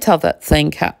 I can't tell if that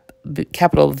thing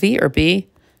capital V or B.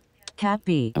 Cap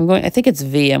B. I think it's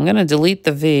V. I'm going to delete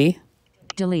the V.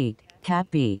 Delete. Cap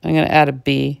B. I'm going to add a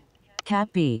B. Cap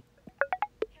B.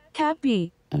 Cap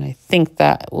B. And I think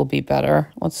that will be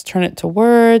better. Let's turn it to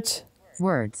words.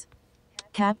 Words.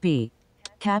 Cap B.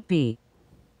 Cap B.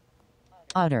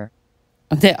 Utter.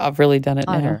 Yeah, I've really done it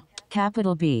Utter. now.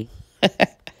 Capital B.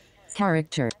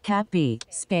 Character. Cap B.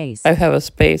 Space. I have a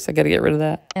space. I got to get rid of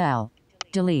that. L.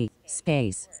 Delete.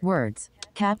 Space. Words.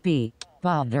 Cap B.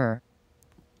 Bother.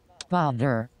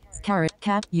 Bother.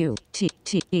 Cap U. T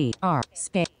T E R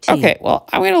space. T. Okay, well,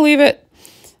 I'm going to leave it.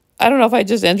 I don't know if I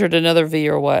just entered another V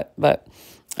or what, but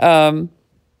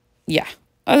yeah,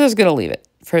 I'm just going to leave it.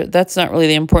 That's not really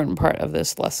the important part of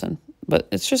this lesson, but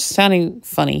it's just sounding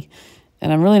funny.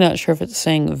 And I'm really not sure if it's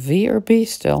saying V or B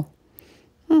still.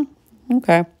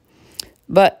 Okay.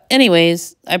 But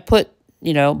anyways, I put,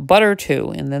 butter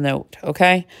to in the note,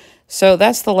 okay? So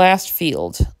that's the last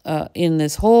field in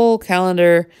this whole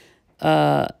calendar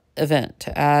event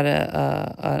to add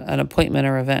an appointment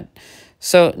or event.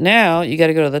 So now you got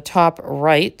to go to the top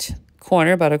right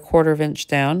corner, about a 1/4 inch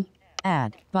down.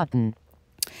 Add button.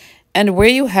 And where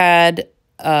you had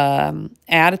add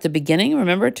at the beginning,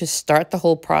 remember, to start the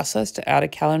whole process to add a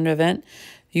calendar event,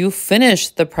 you finish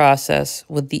the process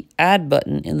with the add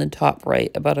button in the top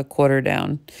right, about a 1/4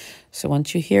 down. So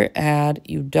once you hear add,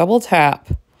 you double tap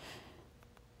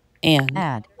and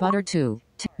add butter to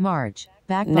March.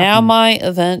 Back button. Now my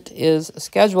event is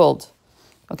scheduled.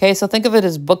 Okay, so think of it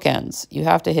as bookends. You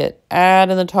have to hit add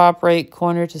in the top right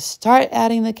corner to start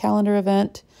adding the calendar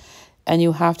event, and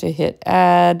you have to hit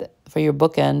add for your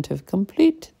bookend to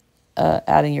complete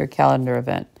adding your calendar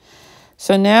event.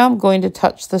 So now I'm going to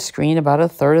touch the screen about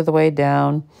 1/3 of the way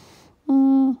down,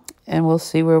 and we'll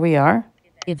see where we are.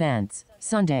 Events,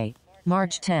 Sunday,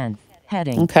 March 10th,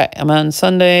 heading. Okay, I'm on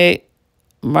Sunday,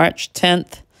 March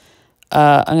 10th.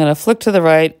 I'm going to flick to the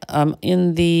right. I'm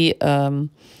in the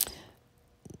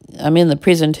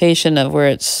presentation of where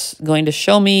it's going to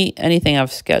show me anything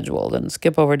I've scheduled and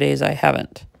skip over days I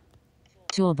haven't.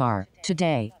 Toolbar,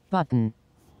 today, button.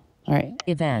 All right,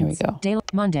 Events, here we go. Day,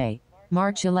 Monday,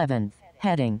 March 11th,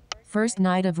 heading. First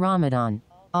night of Ramadan,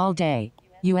 all day,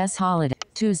 U.S. holiday.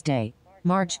 Tuesday,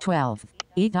 March 12th,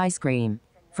 eat ice cream,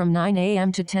 from 9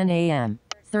 a.m. to 10 a.m.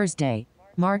 Thursday,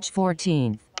 March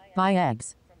 14th, buy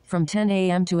eggs, from 10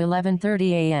 a.m. to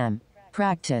 11:30 a.m.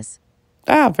 Practice.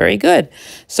 Ah, very good.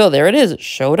 So there it is. It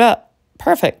showed up.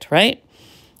 Perfect, right?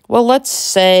 Well, let's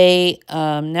say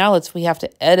now we have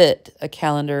to edit a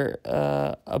calendar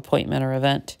appointment or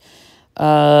event.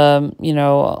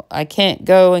 I can't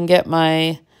go and get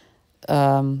my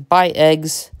buy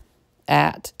eggs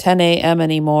at 10 a.m.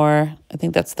 anymore. I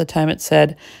think that's the time it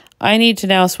said. I need to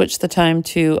now switch the time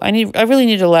to, I really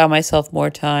need to allow myself more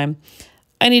time.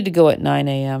 I need to go at 9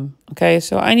 a.m. Okay,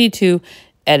 so I need to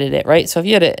edit it, right? So if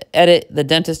you had to edit the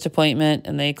dentist appointment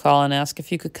and they call and ask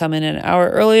if you could come in an hour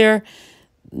earlier,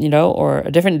 or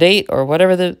a different date or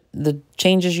whatever the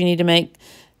changes you need to make,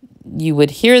 you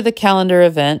would hear the calendar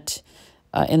event.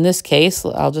 In this case,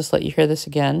 I'll just let you hear this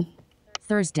again.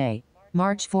 Thursday,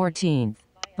 March 14th,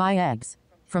 buy eggs,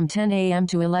 from 10 a.m.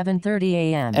 to 11:30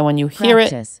 a.m. And when you hear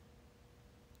it,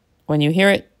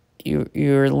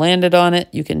 you're landed on it,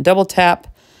 you can double tap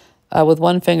with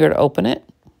one finger to open it.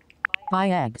 Buy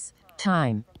eggs,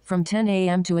 time, from 10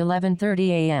 a.m. to 11:30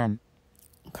 a.m.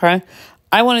 Okay.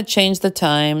 I want to change the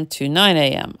time to 9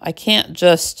 a.m. I can't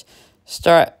just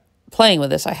start playing with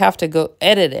this. I have to go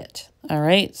edit it. All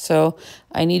right. So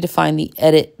I need to find the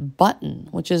edit button,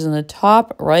 which is in the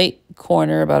top right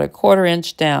corner, about a 1/4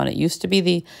 inch down. It used to be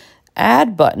the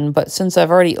add button, but since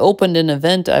I've already opened an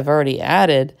event I've already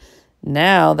added,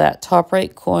 now that top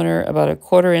right corner, about a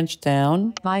 1/4 inch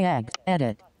down, buy eggs,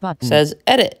 edit button, says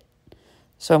edit.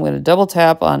 So I'm going to double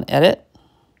tap on edit.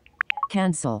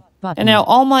 Cancel button. And now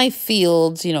all my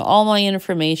fields, all my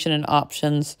information and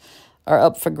options are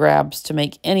up for grabs to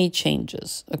make any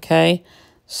changes, okay?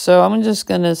 So I'm just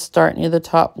going to start near the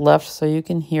top left so you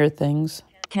can hear things.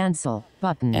 Cancel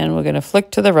button. And we're going to flick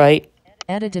to the right.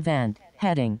 Edit event,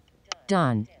 heading,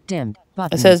 done, dimmed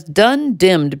button. It says done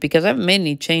dimmed because I haven't made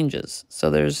any changes.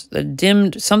 So there's a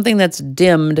dimmed, something that's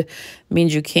dimmed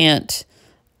means you can't,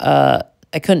 I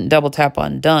couldn't double tap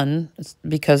on done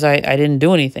because I didn't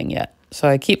do anything yet. So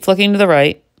I keep flicking to the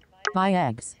right. Buy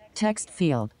eggs, text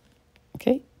field.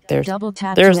 Okay, there's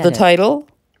the title.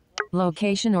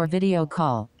 Location or video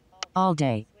call. All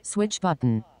day, switch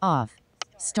button, off.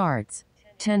 Starts,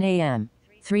 10 a.m.,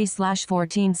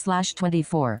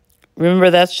 3/14/24. Remember,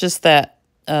 that's just that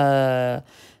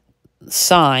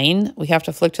sign. We have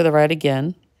to flick to the right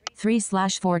again.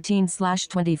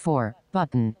 3/14/24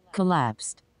 button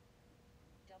collapsed.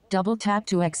 Double tap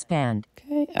to expand.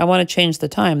 Okay, I want to change the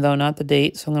time though, not the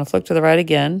date. So I'm going to flick to the right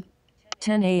again.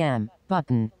 10 a.m.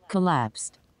 button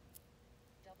collapsed.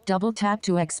 Double tap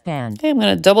to expand. Okay, I'm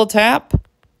going to double tap.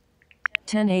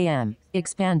 10 a.m.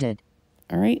 expanded.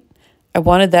 All right. I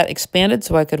wanted that expanded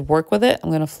so I could work with it. I'm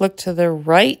going to flick to the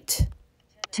right.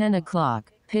 10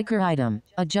 o'clock. Picker item.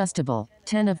 Adjustable.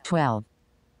 10 of 12.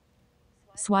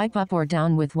 Swipe up or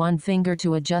down with one finger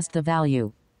to adjust the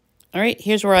value. All right,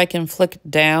 here's where I can flick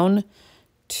down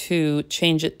to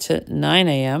change it to 9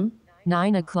 a.m.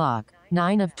 9 o'clock.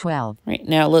 9 of 12. All right,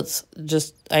 now let's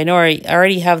just, I know I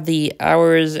already have the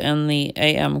hours and the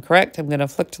a.m. correct. I'm going to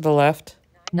flick to the left.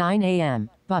 9 a.m.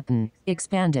 button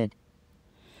expanded.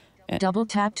 Double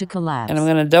tap to collapse. And I'm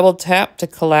going to double tap to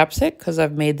collapse it because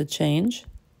I've made the change.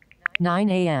 9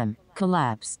 a.m.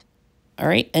 collapsed. All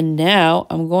right, and now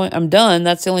I'm done.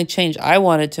 That's the only change I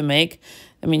wanted to make.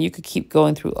 I mean, you could keep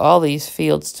going through all these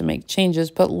fields to make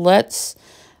changes, but let's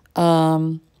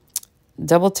double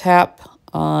tap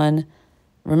on,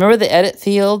 remember the edit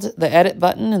field, the edit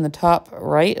button in the top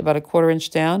right, about a 1/4 inch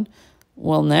down?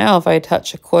 Well, now if I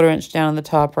touch a 1/4 inch down in the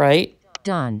top right,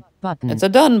 done button. it's a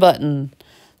done button.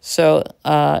 So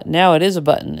now it is a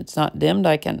button. It's not dimmed.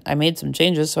 I made some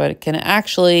changes so I can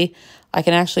actually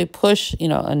push,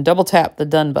 and double tap the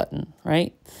done button,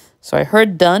 right? So I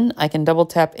heard done. I can double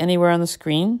tap anywhere on the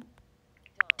screen.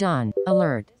 Done.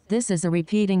 Alert. This is a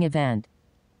repeating event.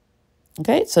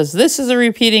 Okay, it says this is a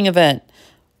repeating event.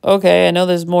 Okay, I know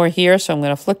there's more here, so I'm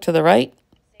going to flick to the right.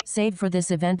 Save for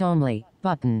this event only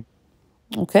button.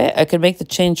 Okay, I could make the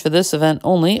change for this event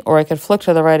only, or I could flick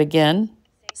to the right again.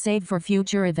 Save for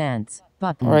future events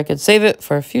button. Or I could save it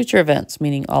for future events,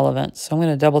 meaning all events. So I'm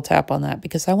going to double tap on that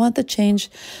because I want the change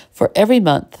for every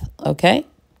month, okay?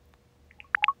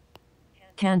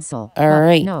 Cancel. All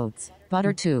right. Notes.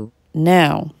 Butter 2.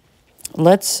 Now,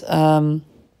 let's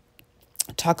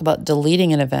talk about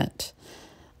deleting an event.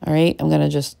 All right, I'm going to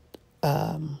just...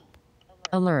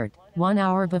 Alert. 1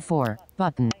 hour before.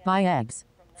 Button. Buy eggs.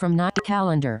 From 9.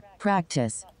 Calendar.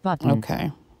 Practice. Button.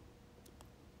 Okay.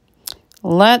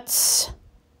 Let's...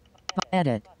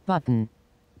 Edit. Button.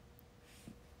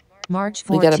 March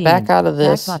 14. We got to back out of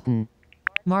this. Back button.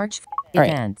 March. All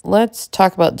right, Events. let's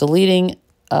talk about deleting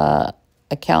a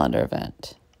calendar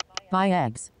event. Buy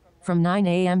eggs. From 9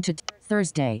 a.m. to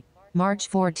Thursday, March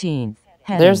 14th.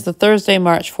 Heading. There's the Thursday,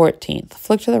 March 14th.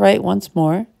 Flick to the right once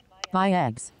more. Buy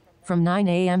eggs. From 9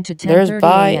 a.m. to 10:30 There's a.m.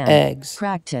 buy eggs.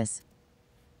 Practice.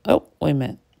 Oh, wait a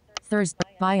minute. Thursday.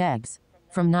 Buy eggs.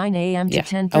 From 9 a.m. to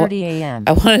 10:30 a.m.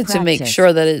 I wanted Practice. to make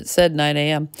sure that it said 9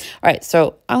 a.m. All right,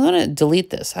 so I'm going to delete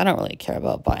this. I don't really care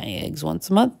about buying eggs once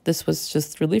a month. This was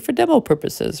just really for demo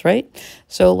purposes, right?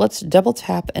 So let's double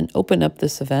tap and open up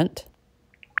this event.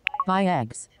 Buy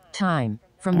eggs. Time.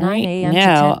 From All 9 right, a.m.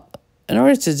 now, to 10. in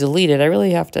order to delete it, I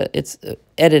really have to, it's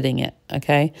editing it,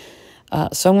 okay?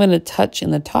 So I'm going to touch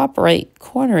in the top right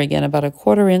corner again, about a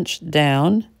 1/4 inch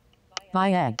down.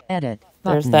 Buy egg. Edit.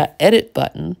 Button. There's that edit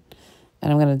button.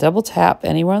 And I'm going to double tap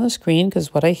anywhere on the screen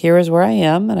because what I hear is where I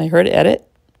am, and I heard edit.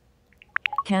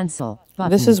 Cancel.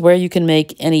 Button. This is where you can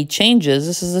make any changes.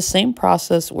 This is the same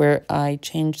process where I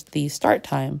changed the start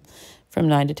time from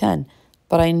 9 to 10.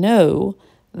 But I know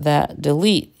that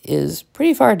delete is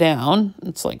pretty far down.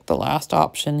 It's like the last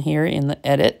option here in the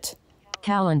edit.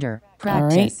 Calendar.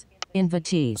 Practice.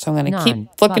 Invitees. So I'm going to None. keep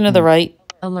flipping to Button. the right.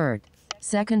 Alert.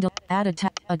 Second. Add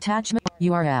attachment.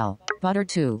 URL. Butter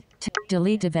 2.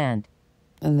 Delete event.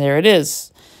 And there it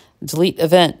is. Delete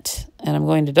event. And I'm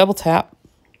going to double tap.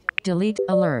 Delete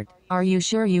alert. Are you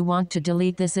sure you want to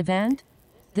delete this event?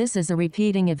 This is a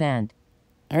repeating event.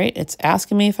 All right, it's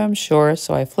asking me if I'm sure,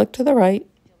 so I flick to the right.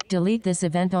 Delete this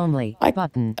event only.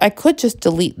 Button. I could just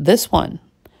delete this one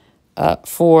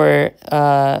for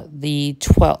the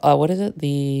 12th, what is it?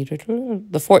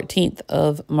 The 14th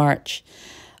of March.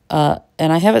 And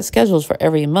I have it scheduled for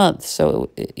every month, so,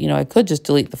 I could just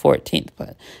delete the 14th,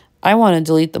 but I want to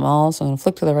delete them all, so I'm going to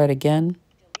flick to the right again.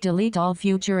 Delete all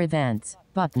future events.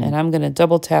 Button. And I'm going to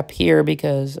double tap here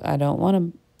because I don't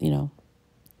want to,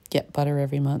 get butter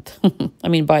every month. I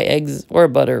mean, buy eggs or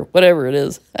butter, whatever it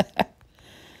is.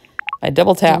 I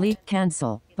double tapped. Delete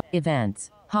cancel.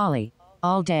 Events. Holly.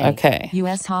 All day. Okay.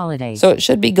 U.S. holidays. So it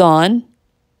should be gone.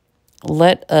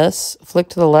 Let us flick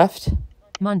to the left.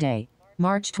 Monday,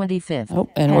 March 25th. Oh,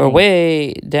 and we're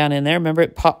way down in there. Remember,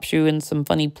 it pops you in some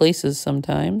funny places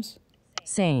sometimes.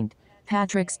 Saint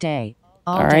Patrick's Day.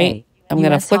 All right. I'm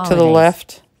going to flick to the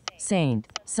left. Saint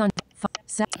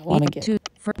I want to get.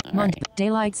 Monday. Right.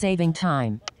 Daylight saving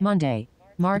time. Monday,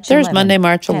 March 11th. There's Monday,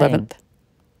 March 11th. Heading.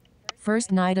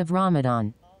 First night of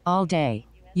Ramadan. All day.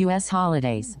 U.S.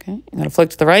 holidays. Okay, I'm going to flick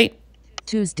to the right.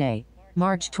 Tuesday,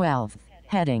 March 12th.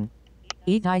 Heading.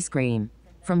 Eat ice cream.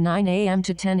 From 9 a.m.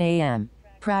 to 10 a.m.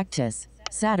 Practice.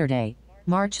 Saturday,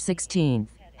 March 16th.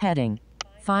 Heading.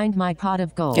 Find my pot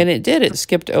of gold. And it did. It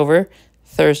skipped over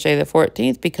Thursday the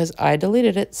 14th because I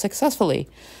deleted it successfully.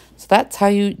 So that's how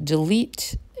you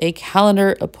delete a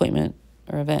calendar appointment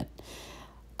or event.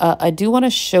 I do want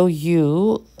to show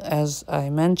you, as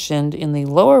I mentioned, in the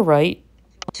lower right,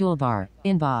 toolbar,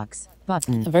 inbox,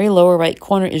 button. The very lower right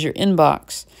corner is your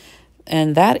inbox.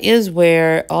 And that is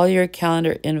where all your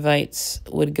calendar invites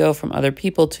would go from other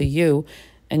people to you,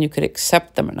 and you could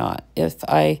accept them or not. If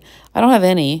I don't have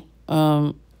any.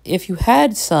 If you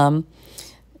had some,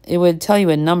 it would tell you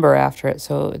a number after it.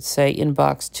 So it would say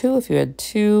inbox 2. If you had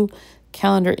 2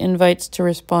 calendar invites to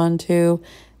respond to,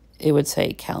 it would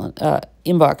say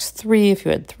inbox 3 if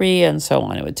you had 3, and so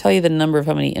on. It would tell you the number of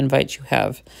how many invites you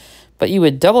have. But you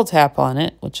would double tap on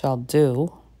it, which I'll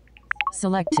do.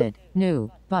 Selected.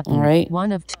 New. Button. All right.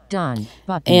 1 of 2. Done.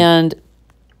 Button. And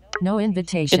no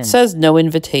invitation. It says no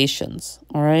invitations.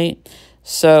 All right.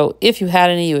 So if you had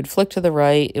any, you would flick to the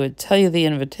right. It would tell you the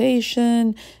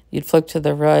invitation. You'd flick to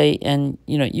the right, and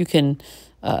you can,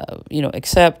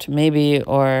 accept maybe,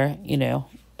 or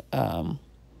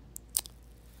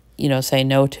say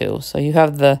no to. So you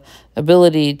have the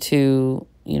ability to,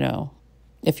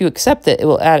 if you accept it, it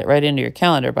will add it right into your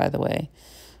calendar. By the way,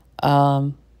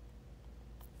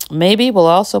 maybe we'll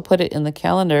also put it in the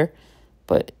calendar,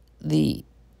 but the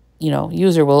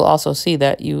user will also see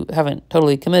that you haven't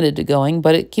totally committed to going,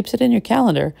 but it keeps it in your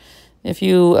calendar. If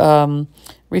you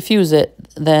refuse it,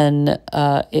 then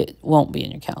it won't be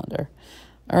in your calendar.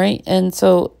 All right, and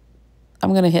so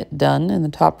I'm going to hit done in the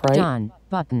top right. Done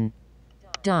button.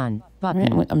 Done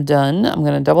button. Right, I'm done. I'm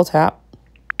going to double tap,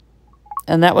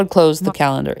 and that would close the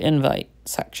calendar invite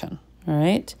section. All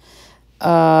right.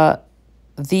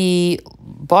 The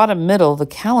bottom middle, the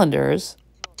calendars.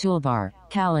 Toolbar,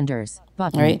 calendars,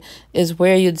 button. Right, is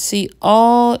where you'd see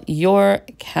all your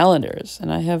calendars.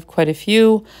 And I have quite a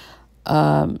few.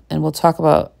 And we'll talk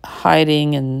about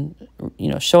hiding and,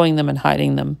 showing them and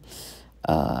hiding them.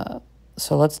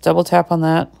 So let's double tap on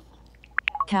that.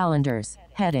 Calendars,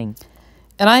 heading.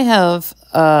 And I have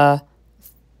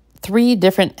 3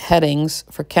 different headings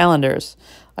for calendars.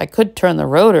 I could turn the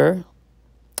rotor,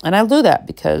 and I'll do that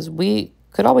because we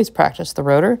could always practice the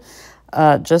rotor,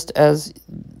 just as,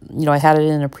 I had it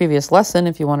in a previous lesson.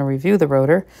 If you want to review the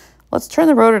rotor, let's turn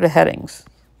the rotor to headings.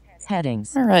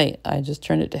 Headings. All right, I just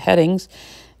turned it to headings.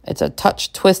 It's a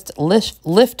touch, twist,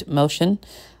 lift motion.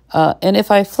 And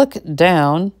if I flick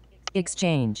down,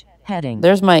 exchange, heading.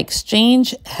 There's my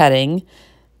exchange heading.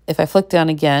 If I flick down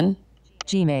again,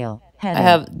 Gmail, heading. I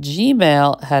have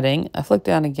Gmail heading. I flick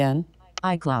down again,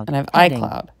 iCloud, and I have heading.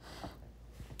 iCloud.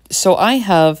 So I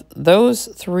have those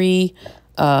 3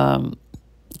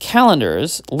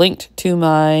 calendars linked to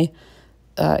my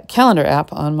calendar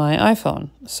app on my iPhone.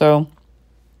 So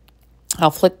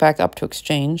I'll flick back up to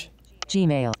Exchange.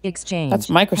 Gmail, Exchange. That's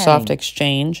Microsoft heading.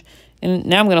 Exchange. And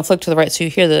now I'm going to flick to the right so you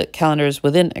hear the calendars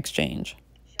within Exchange.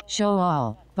 Show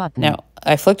all button. Now,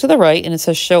 I flick to the right and it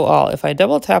says show all. If I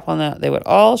double tap on that, they would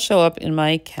all show up in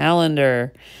my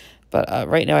calendar. But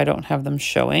right now I don't have them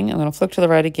showing. I'm going to flick to the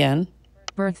right again.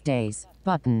 Birthdays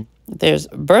button. There's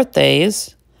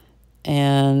birthdays.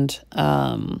 And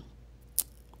then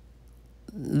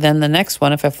the next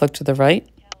one, if I flick to the right,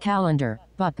 calendar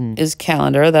button, is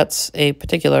calendar. That's a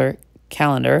particular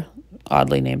calendar,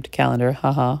 oddly named calendar.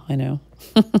 Haha, I know.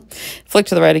 Flick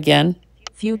to the right again.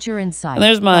 Future in sight. And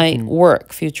there's my button.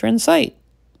 work, future in sight.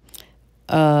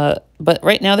 But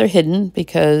right now they're hidden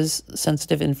because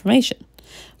sensitive information.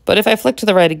 But if I flick to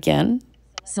the right again,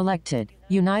 selected.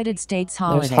 United States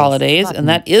holidays. There's holidays, button. And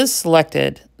that is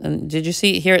selected. And did you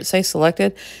see here it say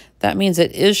selected? That means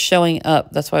it is showing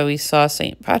up. That's why we saw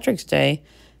St. Patrick's Day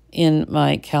in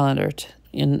my calendar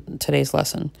in today's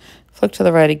lesson. Flick to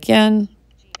the right again.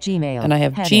 Gmail. And I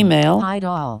have heading. Gmail. Hide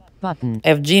all button. I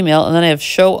have Gmail, and then I have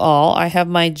show all. I have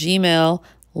my Gmail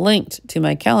linked to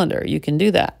my calendar. You can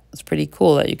do that. It's pretty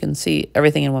cool that you can see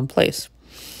everything in one place.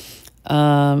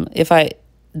 If I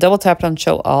double tapped on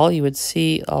show all, you would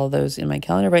see all those in my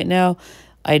calendar. Right now,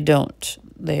 I don't.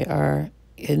 They are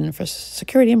hidden for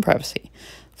security and privacy.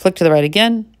 Flick to the right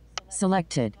again.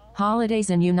 Selected. Holidays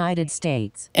in United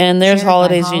States. And there's Shared by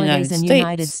holidays in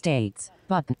United States.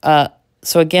 Button.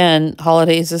 So again,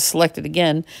 holidays is selected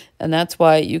again, and that's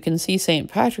why you can see St.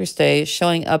 Patrick's Day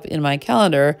showing up in my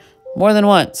calendar more than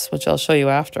once, which I'll show you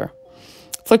after.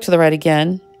 flick to the right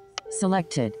again.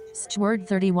 Selected.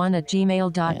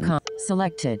 Stward31@gmail.com.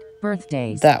 Selected.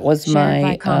 Birthdays. That was Shared by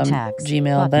my contacts.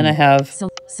 Gmail. Button. Then I have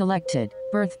Selected.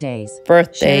 Birthdays.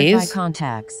 birthdays. Shared by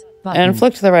contacts. Button. And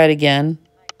flick to the right again.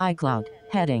 iCloud.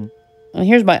 Heading. And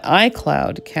here's my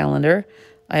iCloud calendar.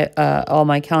 All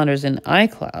my calendars in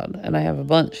iCloud, and I have a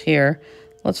bunch here.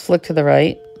 Let's flick to the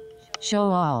right. Show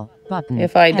all. Button.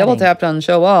 If I double Heading. tapped on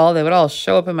show all, they would all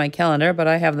show up in my calendar, but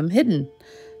I have them hidden.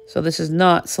 So this is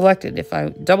not selected. If I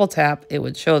double tap, it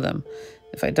would show them.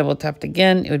 If I double tapped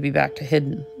again, it would be back to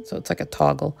hidden. So it's like a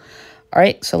toggle. All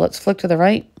right, so let's flick to the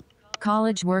right.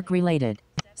 College work related.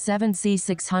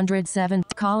 7C607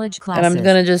 college classes. And I'm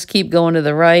going to just keep going to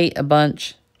the right a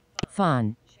bunch.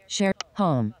 Fun. Share.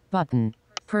 Home. Button.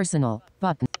 Personal.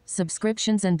 Button.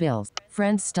 Subscriptions and bills.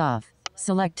 Friends stuff.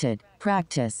 Selected.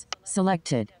 Practice.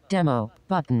 Selected. Demo.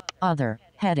 Button. Other.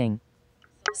 Heading.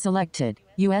 Selected.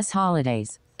 U.S.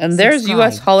 holidays. And there's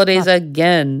U.S. holidays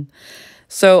again.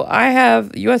 So I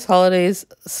have U.S. holidays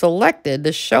selected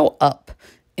to show up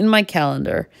in my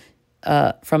calendar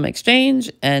from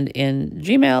Exchange and in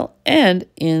Gmail and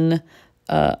in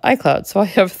iCloud. So I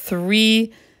have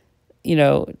three,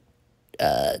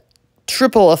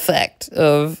 triple effect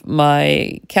of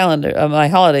my calendar, my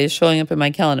holidays showing up in my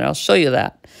calendar. I'll show you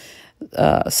that.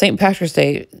 St. Patrick's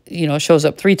Day, shows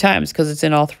up 3 times because it's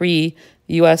in all 3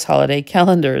 U.S. holiday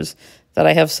calendars that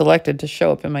I have selected to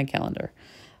show up in my calendar.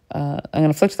 I'm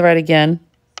going to flick to the right again.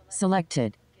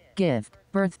 Selected. Gift.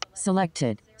 Birth.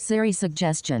 Selected. Siri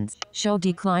suggestions. Show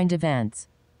declined events.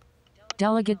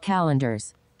 Delegate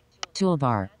calendars.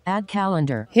 Toolbar. Add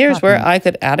calendar. Here's Button. where I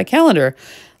could add a calendar.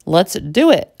 Let's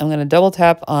do it. I'm going to double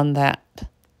tap on that.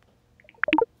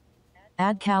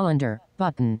 Add calendar.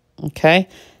 Button. Okay.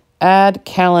 Add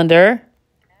calendar.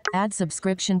 Add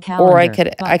subscription calendar. Or I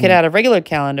could button. add a regular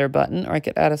calendar button, or I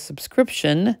could add a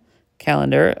subscription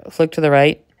calendar. Flick to the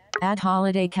right. Add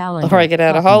holiday calendar. Or I could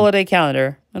add button. a holiday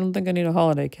calendar. I don't think I need a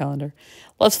holiday calendar.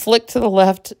 Let's flick to the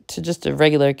left to just a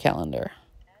regular calendar.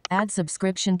 Add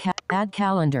subscription add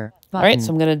calendar. Button. All right,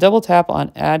 so I'm going to double tap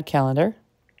on add calendar.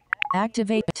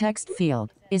 Activate text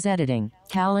field. Is editing.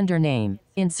 Calendar name.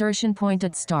 Insertion point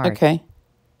at start. Okay.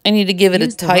 I need to give it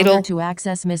Use a title. the ruler to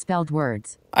access misspelled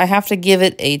words. I have to give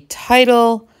it a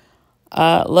title.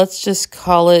 Let's just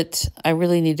call it, I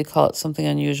really need to call it something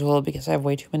unusual because I have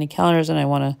way too many calendars and I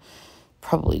want to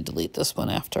probably delete this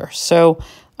one after. So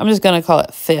I'm just going to call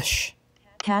it fish.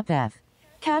 Cap F.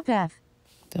 Cap F.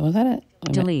 Was that it?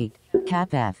 Delete.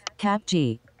 Cap F. Cap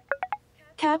G.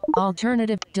 Cap.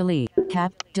 Alternative. Delete.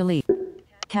 Cap. Delete.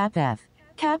 Cap F.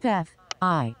 Cap F.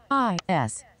 I.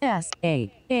 S. S.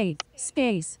 A.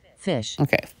 Space. Fish.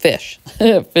 Okay, fish.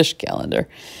 Fish calendar.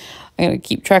 I'm going to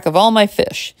keep track of all my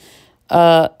fish.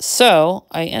 So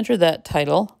I entered that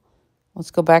title. Let's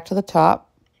go back to the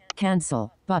top.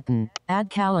 Cancel. Button.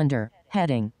 Add calendar.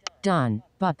 Heading. Done.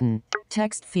 Button.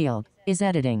 Text field. Is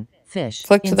editing. Fish.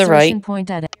 Flick to the right. Insertion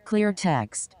point at clear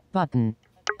text. Button.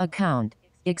 Account.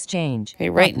 Exchange.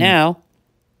 Okay, right button. now,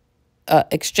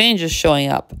 Exchange is showing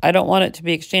up. I don't want it to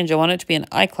be Exchange. I want it to be an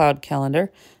iCloud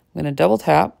calendar. I'm going to double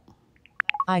tap.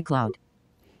 iCloud.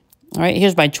 All right,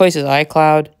 here's my choices.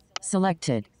 iCloud.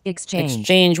 Selected. Exchange.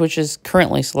 Exchange, which is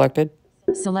currently selected.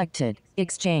 Selected.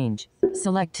 Exchange.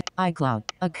 Select iCloud.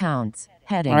 Accounts.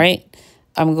 Heading. All right.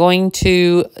 I'm going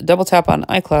to double tap on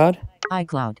iCloud.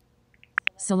 iCloud.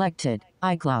 Selected.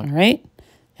 iCloud. All right.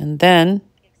 And then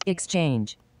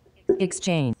Exchange.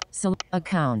 Exchange.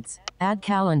 Accounts. Add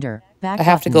calendar. Back I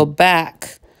have to go button.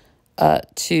 back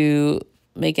to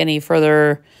make any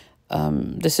further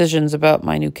decisions about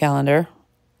my new calendar.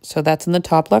 So that's in the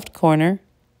top left corner.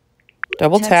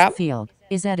 Double Text tap. field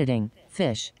is editing.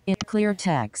 Fish. In clear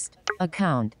text.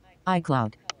 Account.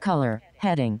 iCloud. Color.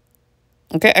 Heading.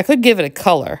 Okay, I could give it a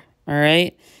color. All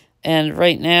right. And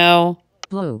right now,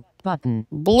 Blue. Button.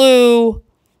 blue.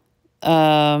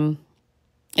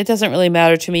 It doesn't really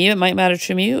matter to me. It might matter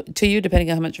to you depending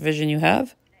on how much vision you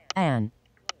have. And.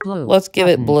 Blue. Let's give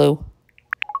button. it blue.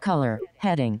 Color.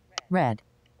 Heading. Red.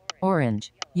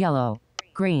 Orange. Yellow.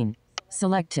 Green.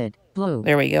 Selected. Blue.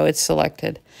 There we go. It's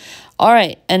selected. All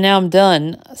right. And now I'm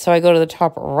done. So I go to the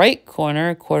top right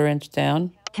corner, a 1/4 inch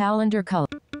down. Calendar color.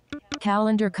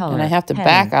 Calendar color. And I have to heading.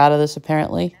 back out of this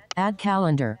apparently. Add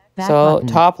calendar. Back So button.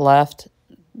 top left,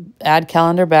 add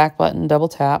calendar back button, double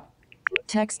tap.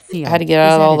 Text field. I had to get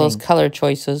out is of all those editing. color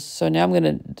choices. So now I'm going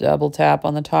to double tap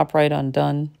on the top right on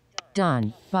done.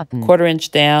 Done. Button. 1/4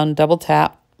 inch down, double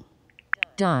tap.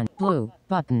 Done. Blue.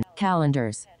 Button.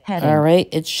 Calendars. Heading. All right.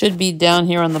 It should be down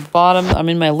here on the bottom. I'm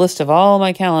in my list of all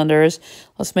my calendars.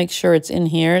 Let's make sure it's in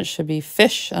here. It should be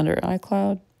fish under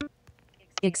iCloud.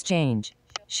 Exchange.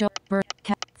 Show.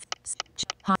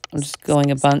 I'm just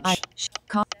going a bunch.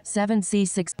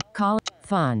 7C6 college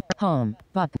fun home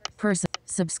button person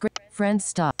subscribe friends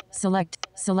stop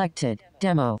selected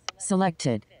demo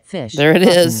selected fish. There it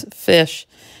button. is, fish.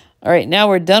 All right, now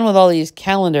we're done with all these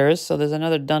calendars. So there's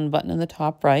another done button in the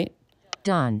top right.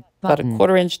 Done About button. a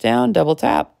 1/4 inch down, double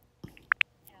tap.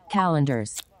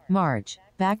 Calendars March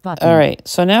back button. All right,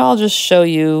 so now I'll just show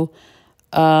you.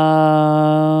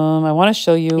 I want to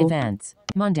show you Events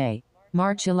Monday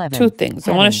March 11th. 2 things.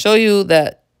 I want to show you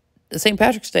that the St.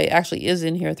 Patrick's Day actually is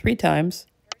in here 3 times.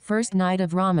 First night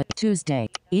of Ramadan Tuesday.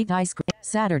 Eat ice cream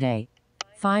Saturday.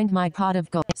 Find my pot of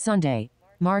gold Sunday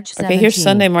March 17th. Okay, here's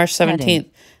Sunday, March 17th.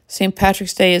 St.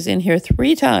 Patrick's Day is in here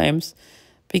 3 times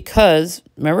because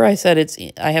remember I said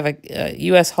I have a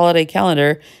US holiday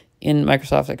calendar in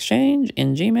Microsoft Exchange,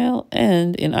 in Gmail,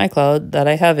 and in iCloud that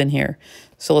I have in here.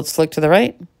 So let's flick to the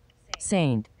right.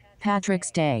 St.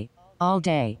 Patrick's Day all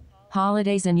day.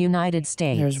 Holidays in United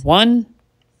States. There's 1.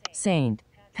 St.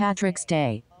 Patrick's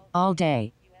Day all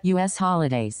day. US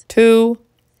holidays. 2.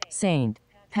 St.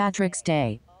 Patrick's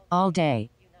Day all day.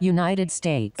 United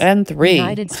States. And 3.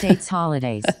 United States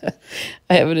holidays.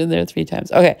 I have it in there 3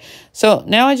 times. Okay, so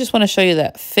now I just want to show you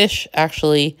that fish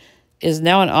actually is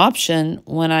now an option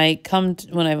when I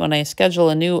when I schedule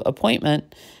a new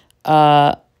appointment.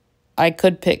 I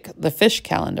could pick the fish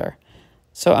calendar.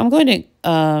 So I'm going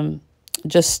to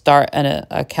just start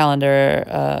a calendar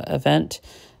event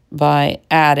by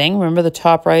adding. Remember the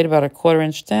top right, about a 1/4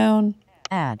 inch down.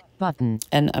 Add button.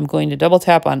 And I'm going to double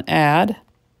tap on add.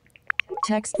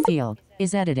 Text field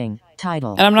is editing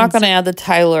title. And I'm not going to add the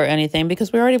title or anything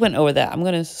because we already went over that. I'm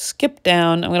going to skip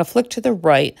down. I'm going to flick to the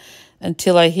right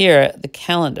until I hear the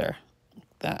calendar.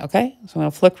 Okay, so I'm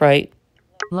going to flick right.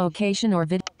 Location or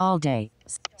video all day.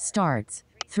 Starts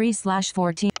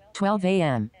 3/14 12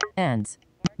 a.m. Ends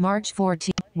March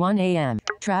 14 1 a.m.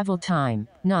 Travel time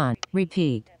none.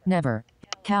 Repeat never.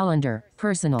 Calendar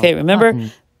personal. Okay, remember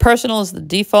button. Personal is the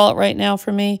default right now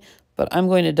for me, but I'm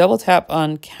going to double tap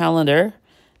on calendar,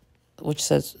 which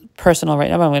says personal right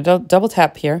now. But I'm going to double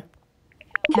tap here.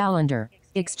 Calendar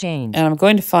exchange. And I'm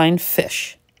going to find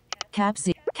fish. Cap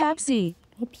Z.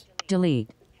 Whoops. Delete.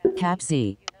 Cap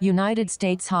Z. United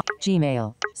States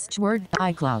Gmail. Word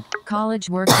iCloud. College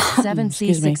work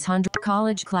 7C600.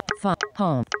 College class fun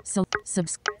home.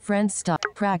 Friends stop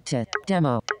practice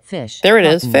demo fish. There it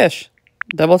is, fish.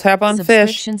 Double tap on fish.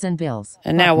 Subscriptions and bills.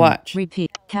 And now watch.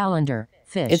 Repeat. Calendar.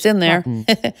 Fish. It's in there.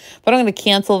 But I'm going to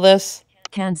cancel this.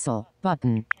 Cancel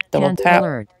button. Double tap.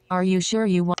 Alert. Are you sure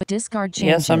you want discard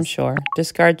changes? Yes, I'm sure.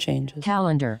 Discard changes.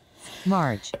 Calendar.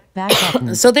 March. Back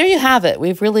button. So there you have it.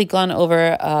 We've really gone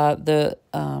over the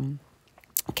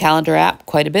calendar app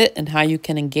quite a bit and how you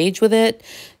can engage with it.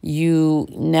 You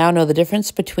now know the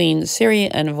difference between Siri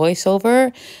and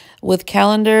Voiceover. With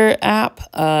calendar app,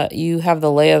 you have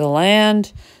the lay of the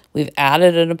land. We've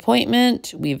added an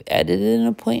appointment. We've edited an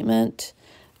appointment.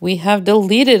 We have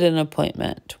deleted an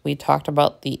appointment. We talked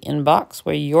about the inbox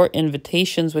where your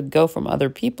invitations would go from other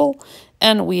people.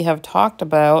 And we have talked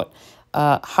about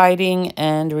hiding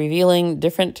and revealing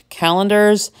different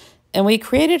calendars. And we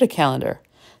created a calendar.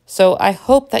 So I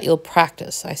hope that you'll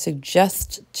practice. I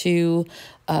suggest to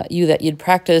you that you'd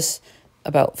practice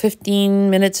about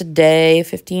 15 minutes a day,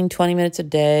 15, 20 minutes a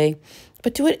day,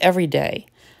 but do it every day.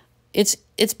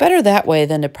 It's better that way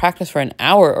than to practice for an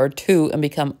hour or 2 and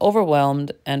become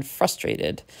overwhelmed and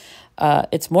frustrated.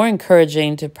 It's more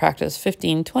encouraging to practice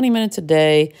 15, 20 minutes a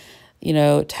day,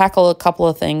 tackle a couple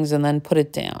of things and then put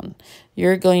it down.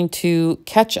 You're going to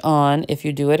catch on if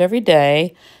you do it every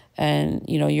day, and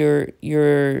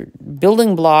your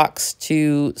building blocks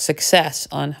to success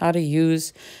on how to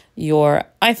use your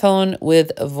iPhone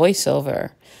with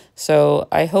Voiceover. So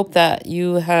I hope that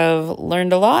you have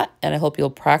learned a lot, and I hope you'll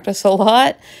practice a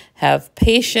lot. Have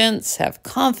patience, have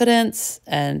confidence,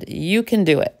 and you can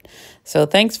do it. So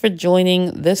thanks for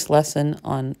joining this lesson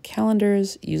on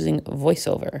calendars using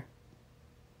Voiceover.